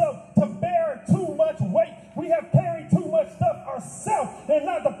caused ourselves to bear too much weight. We have carried too much stuff ourselves and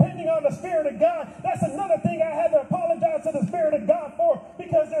not depending on the Spirit of God. That's another thing I had to apologize to the Spirit of God for,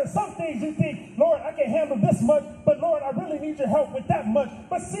 because there are some things you think, Lord, I can handle this much, but Lord, I really need your help with that much.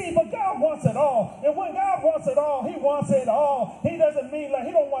 But God wants it all. And when God wants it all, he wants it all. He doesn't mean like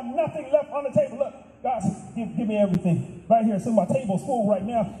he don't want nothing left on the table. Look, God says, give me everything. Right here, so my table's full right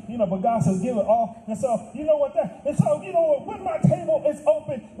now, you know, but God says, give it all. And so, you know what and so, you know what, when my table is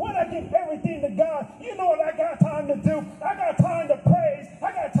open, when I give everything to God, you know what I got time to do? I got time to praise.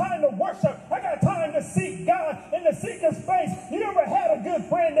 I got time to worship. I got time to seek God and to seek his face. You ever had a good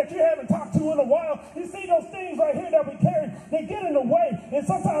friend that you haven't talked to in a while? You see those things right here that we carry, they get in the way, and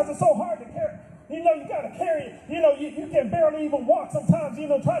sometimes it's so hard to carry. You know, you got to carry it. You know, you can barely even walk sometimes, you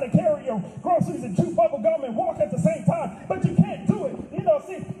know, try to carry your groceries and chew bubble gum and walk at the same time. But you can't do it. You know,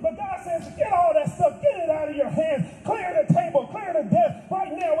 see, but God says, get all that stuff, get it out of your hands. Clear the table, clear the desk.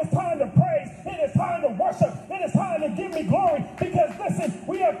 Right now, it's time to praise. It is time to worship. It is time to give me glory. Because, listen,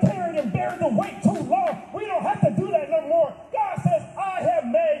 we have carried and buried the weight too long. We don't have to do that no more. God says, I have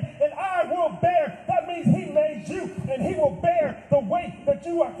made and I will bear. That means he made you and he will bear the weight that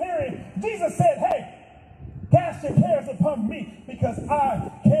you are carrying. Jesus said, hey, cast your cares upon me because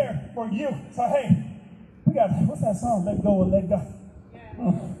I care for you. So, hey, we got, what's that song? Let go and let go. Yes.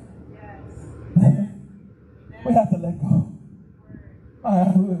 We have to let go.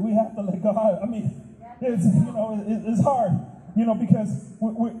 We have to let go. I mean, it's, you know, it's hard, you know, because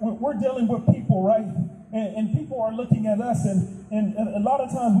we're dealing with people, right? And people are looking at us, and a lot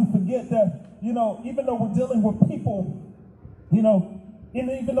of times we forget that, you know, even though we're dealing with people, you know, and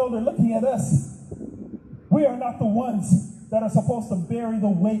even though they're looking at us, we are not the ones that are supposed to bear the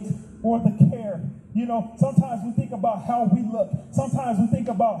weight or the care You know, sometimes we think about how we look. Sometimes we think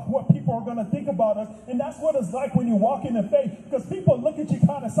about what people are going to think about us. And that's what it's like when you walk in the faith, because people look at you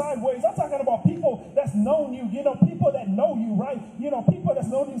kind of sideways. I'm talking about people that's known you, you know, people that know you, right? You know, people that's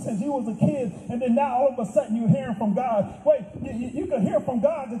known you since you was a kid, and then now all of a sudden you're hearing from God. Wait, you can hear from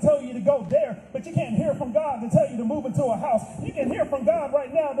God to tell you to go there, but you can't hear from God to tell you to move into a house. You can hear from God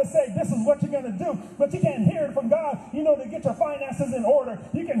right now to say this is what you're going to do, but you can't hear it from God, you know, to get your finances in order.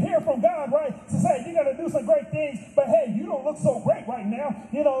 You can hear from God, right, to say you're going to do some great things, but hey, you don't look so great right now.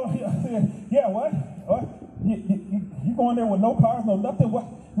 You know, yeah, what? You going there with no cars, no nothing? What?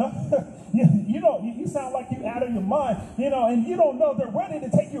 No, you sound like you out of your mind, you know, and you don't know they're ready to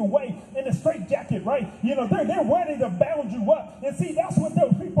take you away in a straitjacket, right? You know, they're ready to bound you up. And see, that's what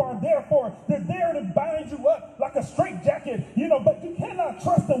those people are there for. They're there to bind you up like a straitjacket, you know, but you cannot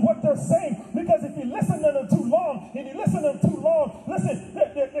trust in what they're saying, because if you listen to them too long, listen,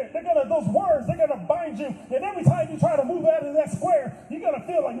 they're gonna, those words, they're gonna bind you. And every time you try to move out of that square, you're gonna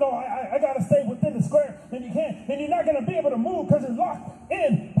feel like, no, I gotta stay within the square, and you can't, and you're not gonna be able to move because you're locked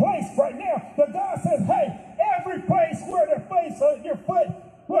in place right now. But God says, hey, every place where their face, your foot,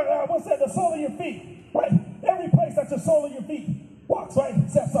 what's that, the sole of your feet, right? Every place that the sole of your feet walks, right?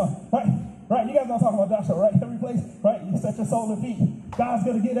 Steps on, right? Right, you guys know I'm talking about Joshua, right? Every place, right? You set your soul and feet. God's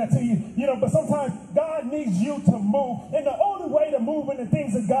going to give that to you. You know, but sometimes God needs you to move. And the only way to move in the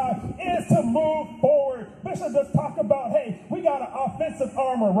things of God is to move forward. Bishop just talked about, hey, we got an offensive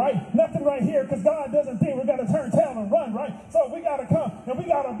armor, right? Nothing right here, because God doesn't think we're going to turn tail and run, right? So we got to come and we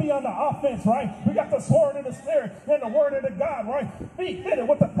got to be on the offense, right? We got the sword in the spirit and the word of the God, right? Feet fitted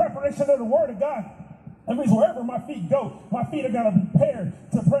with the preparation of the word of God. That means wherever my feet go, my feet are going to be prepared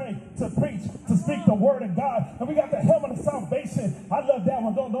to pray, to preach, to speak the word of God. And we got the helmet of salvation. I love that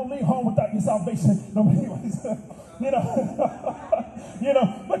one. Don't leave home without your salvation. No, anyways, you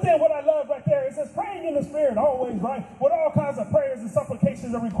know. But then what I love right there, it says praying in the spirit always, right? With all kinds of prayers and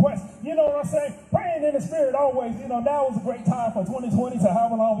supplications and requests. You know what I'm saying? Praying in the spirit always. You know, now is a great time for 2020 to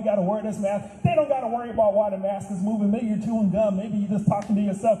however long we got to wear this mask. They don't got to worry about why the mask is moving. Maybe you're chewing gum. Maybe you're just talking to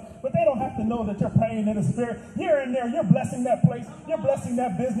yourself. But they don't have to know that you're praying in the spirit. You're in there. You're blessing that place. You're blessing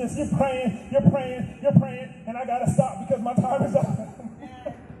that business. You're praying. You're praying. You're praying. And I got to stop because my time is up.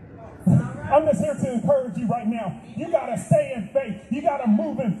 I'm just here to encourage you right now. You got to stay in faith. You got to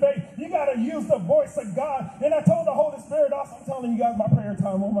move in faith. You got to use the voice of God. And I told the Holy Spirit also, I'm telling you guys my prayer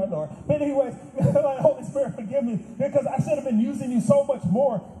time, oh my Lord. But anyways, Holy Spirit, forgive me, because I should have been using you so much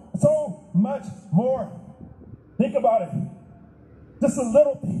more. So much more. Think about it. Just the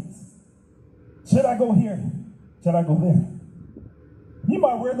little things. Should I go here? Should I go there? You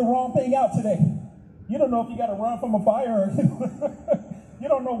might wear the wrong thing out today. You don't know if you got to run from a fire or you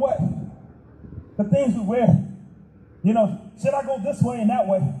don't know what. The things we wear. You know, should I go this way and that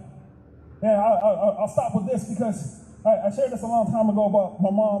way? Yeah, I'll stop with this because I shared this a long time ago about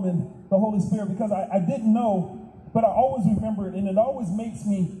my mom and the Holy Spirit, because I didn't know, but I always remember it, and it always makes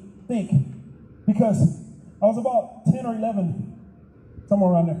me think, because I was about 10 or 11,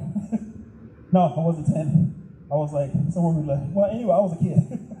 somewhere around there. No, I wasn't 10. I was like somewhere we left. Well, anyway, I was a kid.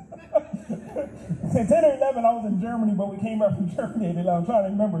 10 or 11, I was in Germany, but we came back from Germany. I'm trying to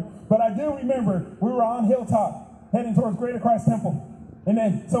remember. But I do remember we were on Hilltop, heading towards Greater Christ Temple. And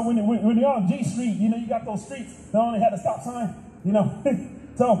then, so when you're on G Street, you know, you got those streets that only had a stop sign, you know.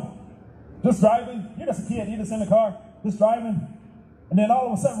 So, just driving. You're just a kid. You're just in the car, just driving. And then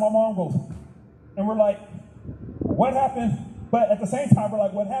all of a sudden, my mom goes. And we're like, what happened? But at the same time, we're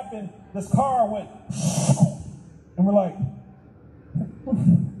like, what happened? This car went. And we're like,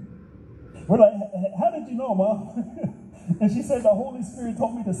 how did you know, Mom? And she said, the Holy Spirit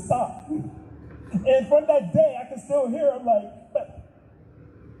told me to stop. And from that day, I can still hear her. I'm like, but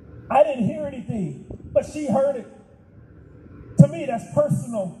I didn't hear anything, but she heard it. To me, that's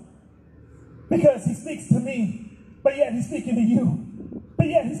personal, because he speaks to me, but yet he's speaking to you. But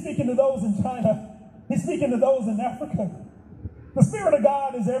yet he's speaking to those in China. He's speaking to those in Africa. The Spirit of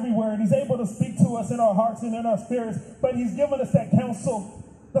God is everywhere, and he's able to speak to us in our hearts and in our spirits, but he's given us that counsel.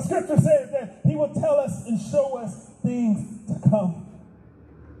 The scripture says that he will tell us and show us things to come.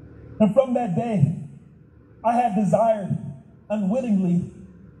 And from that day, I had desired unwittingly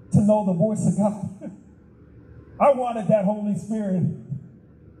to know the voice of God. I wanted that Holy Spirit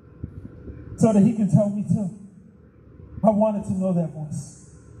so that he can tell me too. I wanted to know that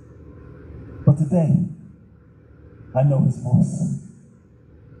voice. But today, I know his voice.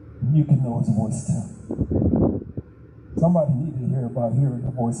 You can know his voice too. Somebody needed to hear about hearing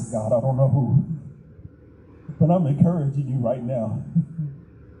the voice of God. I don't know who. But I'm encouraging you right now.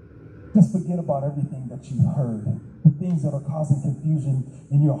 Just forget about everything that you heard. the things that are causing confusion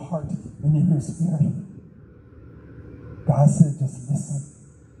in your heart and in your spirit. God said, just listen.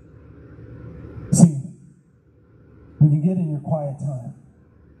 See, when you get in your quiet time,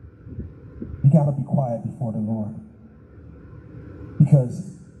 you got to be quiet before the Lord.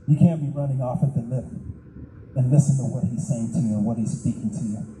 Because you can't be running off at the lip and listen to what he's saying to you and what he's speaking to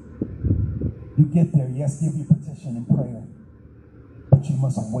you. You get there, yes, give your petition in prayer, but you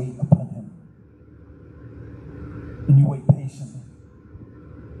must wait upon him. And you wait patiently.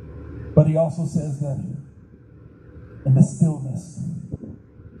 But he also says that in the stillness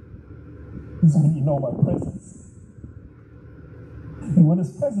is when you know my presence. And when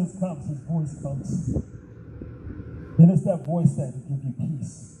his presence comes, his voice comes. And it's that voice that will give you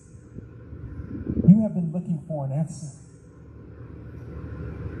peace. You have been looking for an answer.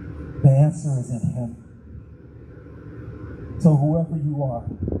 The answer is in him. So whoever you are,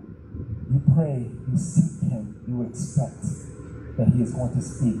 you pray, you seek him, you expect that he is going to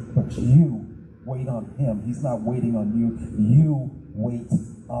speak. But you wait on him. He's not waiting on you. You wait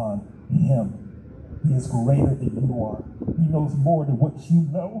on him. He is greater than you are. He knows more than what you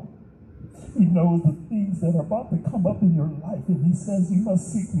know. He knows the things that are about to come up in your life. And he says, you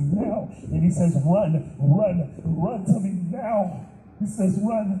must seek me now. And he says, run to me now. He says,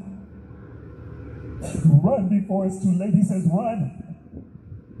 run. Run before it's too late. He says, run.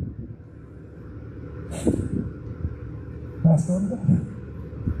 Pastor, I'm done.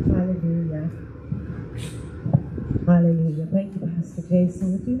 Hallelujah. Hallelujah. Thank you, Pastor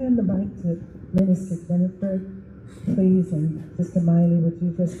Jason. Would you hand the mic to Minister Jennifer, please? And Sister Miley, would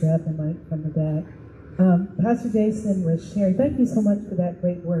you just grab the mic from the back? Pastor Jason was sharing. Thank you so much for that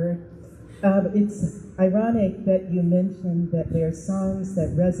great word. It's ironic that you mentioned that there are songs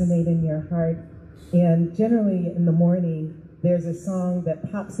that resonate in your heart. And generally in the morning, there's a song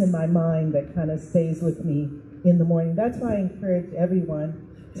that pops in my mind that kind of stays with me in the morning. That's why I encourage everyone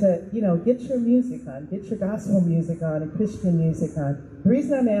to, get your music on, get your gospel music on and Christian music on. The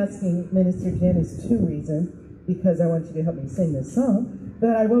reason I'm asking Minister Jen is two reasons, because I want you to help me sing this song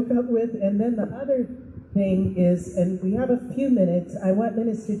that I woke up with. And then the other thing is, and we have a few minutes, I want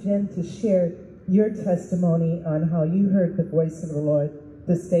Minister Jen to share your testimony on how you heard the voice of the Lord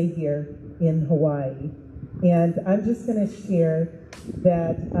to stay here in Hawaii. And I'm just going to share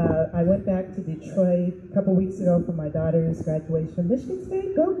that I went back to Detroit a couple weeks ago for my daughter's graduation. Michigan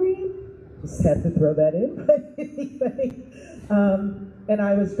State, go green! Just had to throw that in. But anyway, and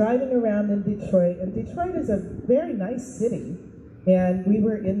I was driving around in Detroit, and Detroit is a very nice city. And we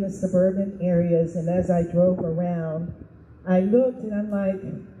were in the suburban areas, and as I drove around, I looked and I'm like,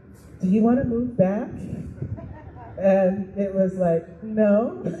 do you want to move back? And it was like,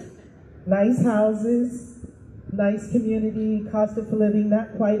 no. Nice houses, nice community, cost of living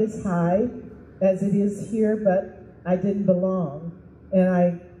not quite as high as it is here, but I didn't belong.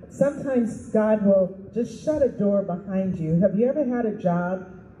 And sometimes God will just shut a door behind you. Have you ever had a job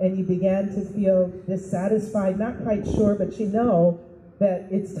and you began to feel dissatisfied, not quite sure, but you know that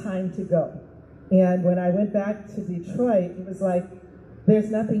it's time to go? And when I went back to Detroit, it was like, there's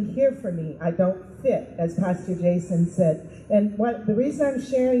nothing here for me. I don't fit, as Pastor Jason said. And the reason I'm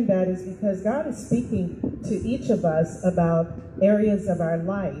sharing that is because God is speaking to each of us about areas of our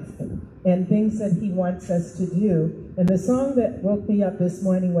life and things that he wants us to do. And the song that woke me up this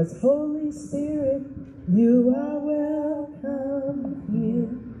morning was, Holy Spirit, you are welcome here.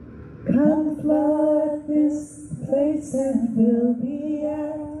 Come flood this place and fill the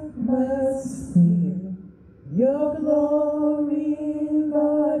atmosphere. Your glory,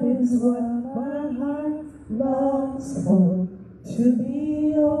 Lord, is what my heart longs for, to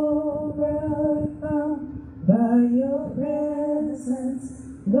be overcome by your presence,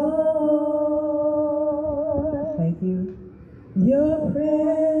 Lord. Thank you. Your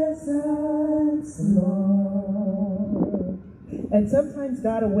presence, Lord. And sometimes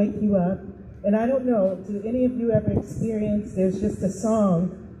God will wake you up, and I don't know, do any of you ever experience, there's just a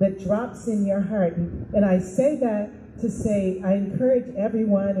song that drops in your heart. And I say that to say, I encourage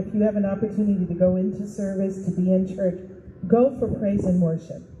everyone, if you have an opportunity to go into service, to be in church, go for praise and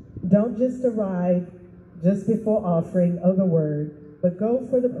worship. Don't just arrive just before offering of the word, but go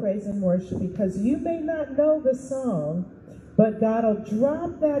for the praise and worship, because you may not know the song, but God will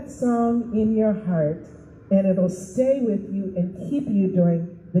drop that song in your heart, and it'll stay with you and keep you during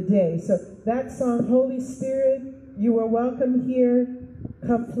the day. So that song, Holy Spirit, you are welcome here.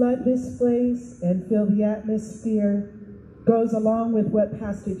 Come flood this place and fill the atmosphere, goes along with what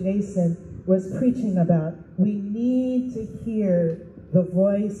Pastor Jason was preaching about. We need to hear the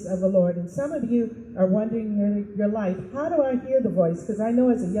voice of the Lord. And some of you are wondering in your life, how do I hear the voice? Because I know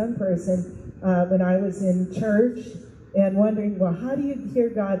as a young person, when I was in church and wondering, well, how do you hear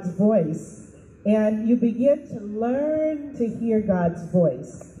God's voice? And you begin to learn to hear God's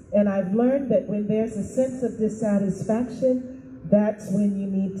voice. And I've learned that when there's a sense of dissatisfaction, that's when you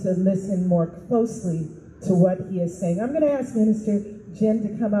need to listen more closely to what he is saying. I'm going to ask Minister Jen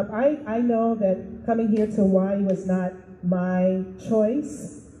to come up. I know that coming here to Hawaii was not my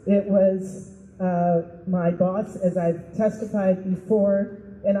choice. It was my boss, as I've testified before,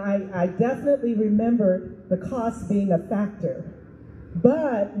 and I definitely remember the cost being a factor.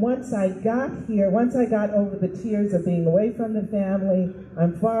 But once I got here, once I got over the tears of being away from the family,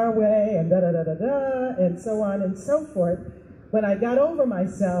 I'm far away, and da-da-da-da-da, and so on and so forth, when I got over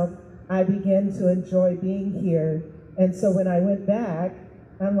myself, I began to enjoy being here. And so when I went back,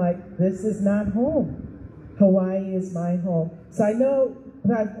 I'm like, this is not home. Hawaii is my home. So I know,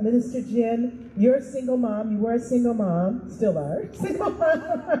 Minister Jen, you're a single mom. You were a single mom, still are single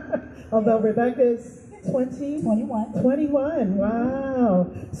mom. Although Rebecca is 21. 21,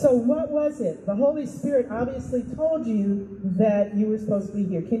 wow. So what was it? The Holy Spirit obviously told you that you were supposed to be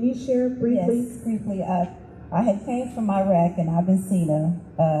here. Can you share briefly? Yes, briefly. I had came from Iraq and Abyssinia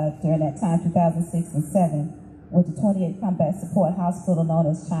during that time, 2006 and 7, with the 28th Combat Support Hospital known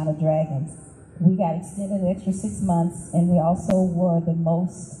as China Dragons. We got extended an extra 6 months, and we also were the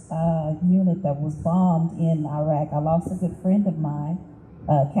most unit that was bombed in Iraq. I lost a good friend of mine,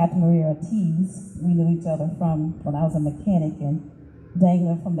 Captain Maria Ortiz. We knew each other from when I was a mechanic, and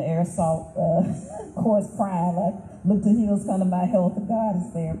dangling from the air assault course crying, like, look to the hills, come to my help, and God is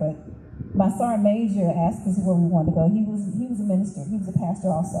there. But my sergeant major asked us where we wanted to go. He was a minister. He was a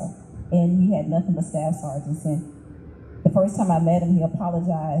pastor also, and he had nothing but staff sergeants. And the first time I met him, he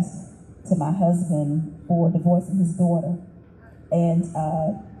apologized to my husband for divorcing his daughter. And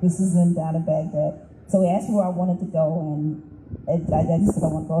this was down in Baghdad. So he asked me where I wanted to go, and I just said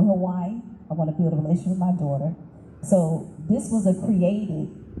I want to go to Hawaii. I want to build a relationship with my daughter. So this was created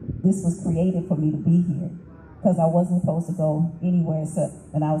for me to be here, because I wasn't supposed to go anywhere except,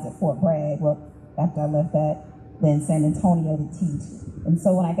 and I was at Fort Bragg. Well, after I left that, then San Antonio to teach. And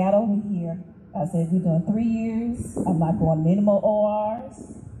so when I got over here, I said, we're doing 3 years. I'm not going minimal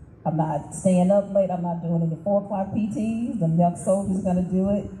ORs. I'm not staying up late. I'm not doing any 4 o'clock PTs. The young soldier's going to do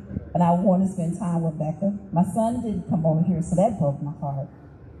it. And I want to spend time with Becca. My son didn't come over here, so that broke my heart.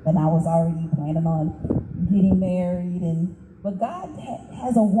 And I was already planning on getting married. But God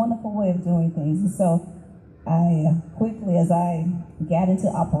has a wonderful way of doing things. And so I quickly, as I got into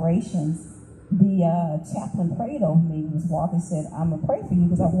operations, the chaplain prayed over me. He was walking, said, I'm going to pray for you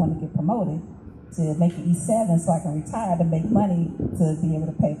because I want to get promoted to make it E7 so I can retire to make money to be able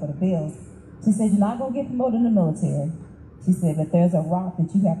to pay for the bills. She said, you're not going to get promoted in the military. She said, but there's a rock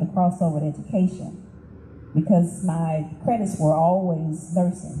that you have to cross over to education, because my credits were always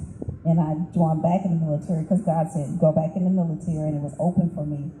nursing. And I joined back in the military because God said, go back in the military, and it was open for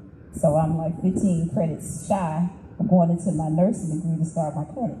me. So I'm like 15 credits shy of going into my nursing degree to start my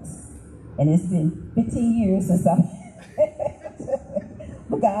clinics. And it's been 15 years since I,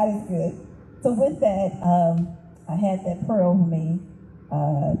 but God is good. So with that, I had that prayer over me.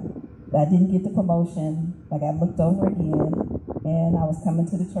 I didn't get the promotion. I got looked over again, and I was coming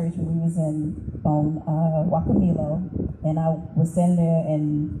to the church when we was on Wacamilo, and I was sitting there,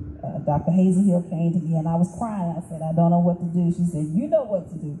 and Dr. Hazelhill came to me, and I was crying. I said, I don't know what to do. She said, you know what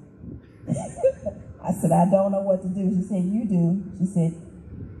to do. I said, I don't know what to do. She said, you do. She said,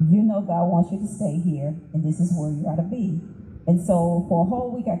 you know God wants you to stay here, and this is where you ought to be. And so for a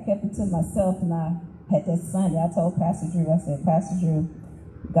whole week, I kept it to myself, and I had that Sunday, I told Pastor Drew, I said, Pastor Drew,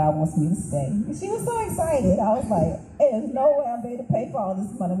 God wants me to stay. And she was so excited. I was like, hey, there's no way I'm able to pay for all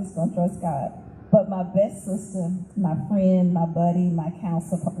this money. I'm just going to trust God. But my best sister, my friend, my buddy, my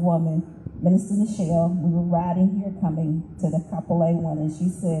counsel woman, Minister Michelle, we were riding here coming to the Kapolei one, and she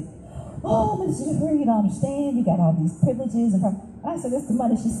said, oh, Minister Drew, you don't understand. You got all these privileges. And I said, that's the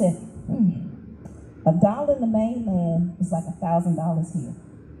money. She said, $1 in the mainland is like $1,000 here.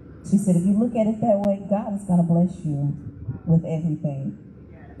 She said, if you look at it that way, God is going to bless you with everything.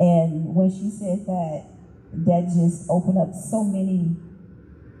 And when she said that, that just opened up so many,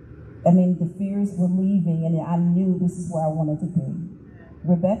 the fears were leaving, and I knew this is where I wanted to be.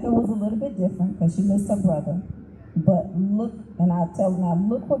 Rebecca was a little bit different because she missed her brother. But look, and I tell her now,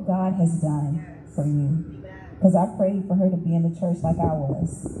 look what God has done for you. Because I prayed for her to be in the church like I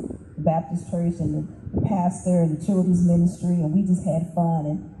was. The Baptist church, and the pastor, and the children's ministry, and we just had fun.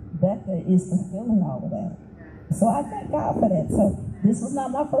 And Becca is fulfilling all of that. So I thank God for that. So this was not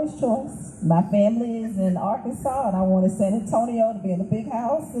my first choice. My family is in Arkansas, and I wanted San Antonio to be in a big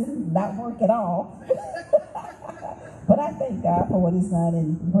house and not work at all. But I thank God for what He's done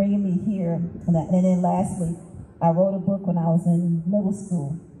and bringing me here. And then lastly, I wrote a book when I was in middle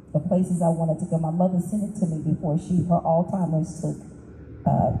school, the places I wanted to go. My mother sent it to me before her Alzheimer's took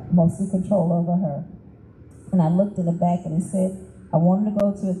mostly control over her. And I looked in the back and it said, I wanted to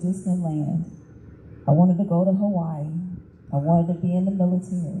go to a distant land. I wanted to go to Hawaii. I wanted to be in the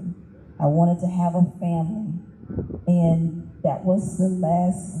military. I wanted to have a family. And that was the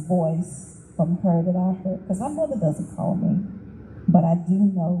last voice from her that I heard. Because my mother doesn't call me, but I do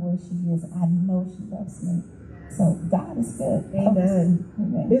know where she is. I know she loves me. So God is good. Amen.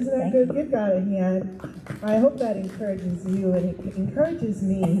 Amen. Isn't that good? Give God a hand. I hope that encourages you, and it encourages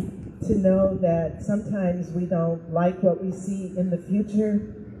me to know that sometimes we don't like what we see in the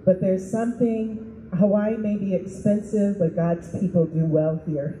future, but there's something. Hawaii may be expensive, but God's people do well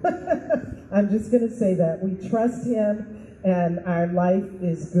here. I'm just going to say that. We trust Him, and our life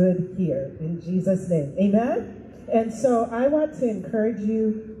is good here. In Jesus' name. Amen? And so I want to encourage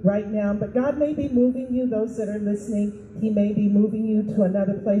you right now, but God may be moving you, those that are listening, He may be moving you to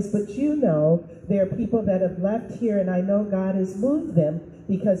another place, but you know there are people that have left here, and I know God has moved them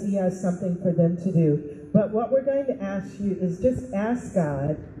because He has something for them to do. But what we're going to ask you is just ask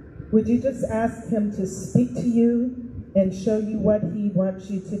God. Would you just ask Him to speak to you and show you what He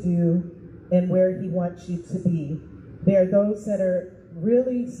wants you to do and where He wants you to be? There are those that are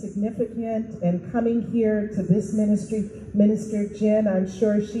really significant and coming here to this ministry. Minister Jen, I'm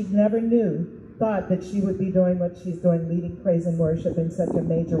sure she never thought that she would be doing what she's doing, leading praise and worship in such a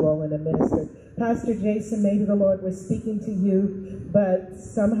major role in a ministry. Pastor Jason, maybe the Lord was speaking to you, but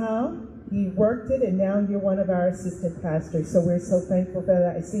somehow He worked it, and now you're one of our assistant pastors. So we're so thankful for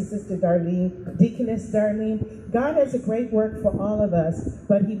that. I see Sister Darlene, Deaconess Darlene. God has a great work for all of us,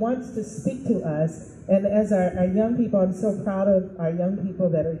 but He wants to speak to us. And as our young people, I'm so proud of our young people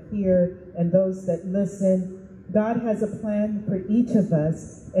that are here and those that listen. God has a plan for each of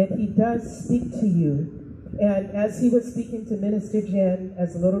us, and He does speak to you. And as He was speaking to Minister Jen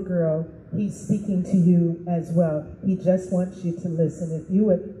as a little girl, He's speaking to you as well. He just wants you to listen. If you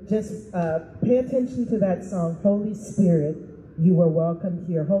would just pay attention to that song, Holy Spirit, you are welcome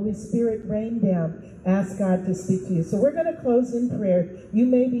here. Holy Spirit, rain down. Ask God to speak to you. So we're going to close in prayer. You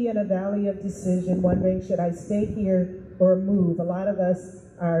may be in a valley of decision, wondering, should I stay here or move? A lot of us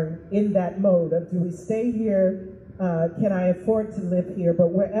are in that mode of, do we stay here? Can I afford to live here?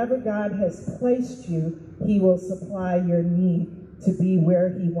 But wherever God has placed you, He will supply your need to be where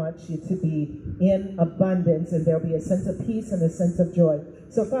He wants you to be in abundance, and there'll be a sense of peace and a sense of joy.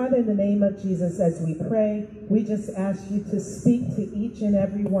 So Father, in the name of Jesus, as we pray, we just ask you to speak to each and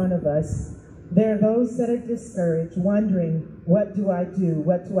every one of us. There are those that are discouraged, wondering, what do I do?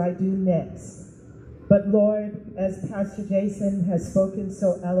 What do I do next? But Lord, as Pastor Jason has spoken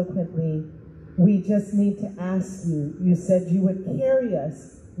so eloquently, we just need to ask you. You said you would carry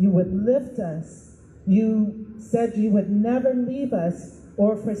us. You would lift us. You said you would never leave us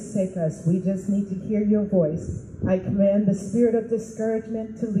or forsake us. We just need to hear your voice. I command the spirit of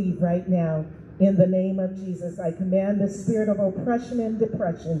discouragement to leave right now in the name of Jesus. I command the spirit of oppression and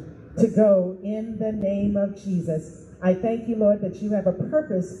depression to go in the name of Jesus. I thank you, Lord, that you have a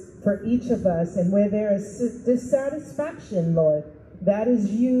purpose for each of us, and where there is dissatisfaction, Lord, that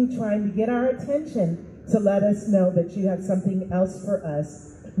is you trying to get our attention to let us know that you have something else for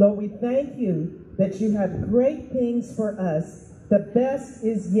us. Lord, we thank you that you have great things for us. The best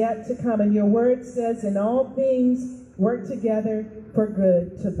is yet to come. And your word says, in all things work together for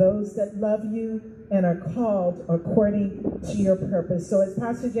good to those that love you and are called according to your purpose. So as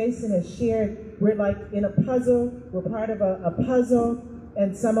Pastor Jason has shared, we're like in a puzzle. We're part of a puzzle,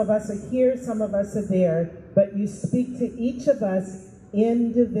 and some of us are here, some of us are there. But you speak to each of us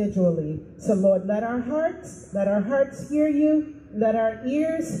individually. So Lord, let our hearts hear you. Let our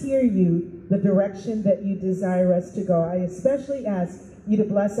ears hear you, the direction that you desire us to go. I especially ask you to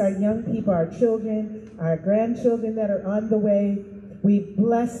bless our young people, our children, our grandchildren that are on the way. We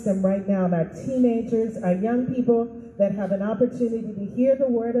bless them right now, and our teenagers, our young people that have an opportunity to hear the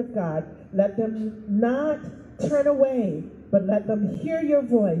word of God. Let them not turn away, but let them hear your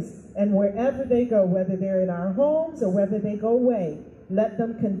voice. And wherever they go, whether they're in our homes or whether they go away, let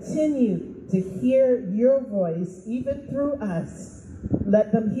them continue to hear your voice, even through us.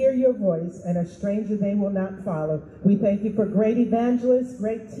 Let them hear your voice, and a stranger they will not follow. We thank you for great evangelists,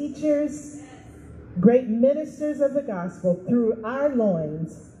 great teachers, great ministers of the gospel. Through our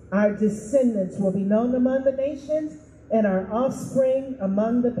loins, our descendants will be known among the nations, and our offspring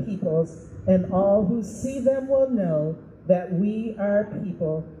among the peoples. And all who see them will know that we are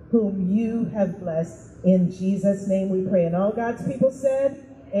people whom you have blessed. In Jesus' name we pray. And all God's people said,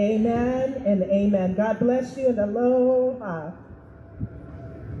 Amen and amen. God bless you and aloha.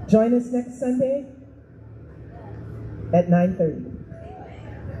 Join us next Sunday at 9:30.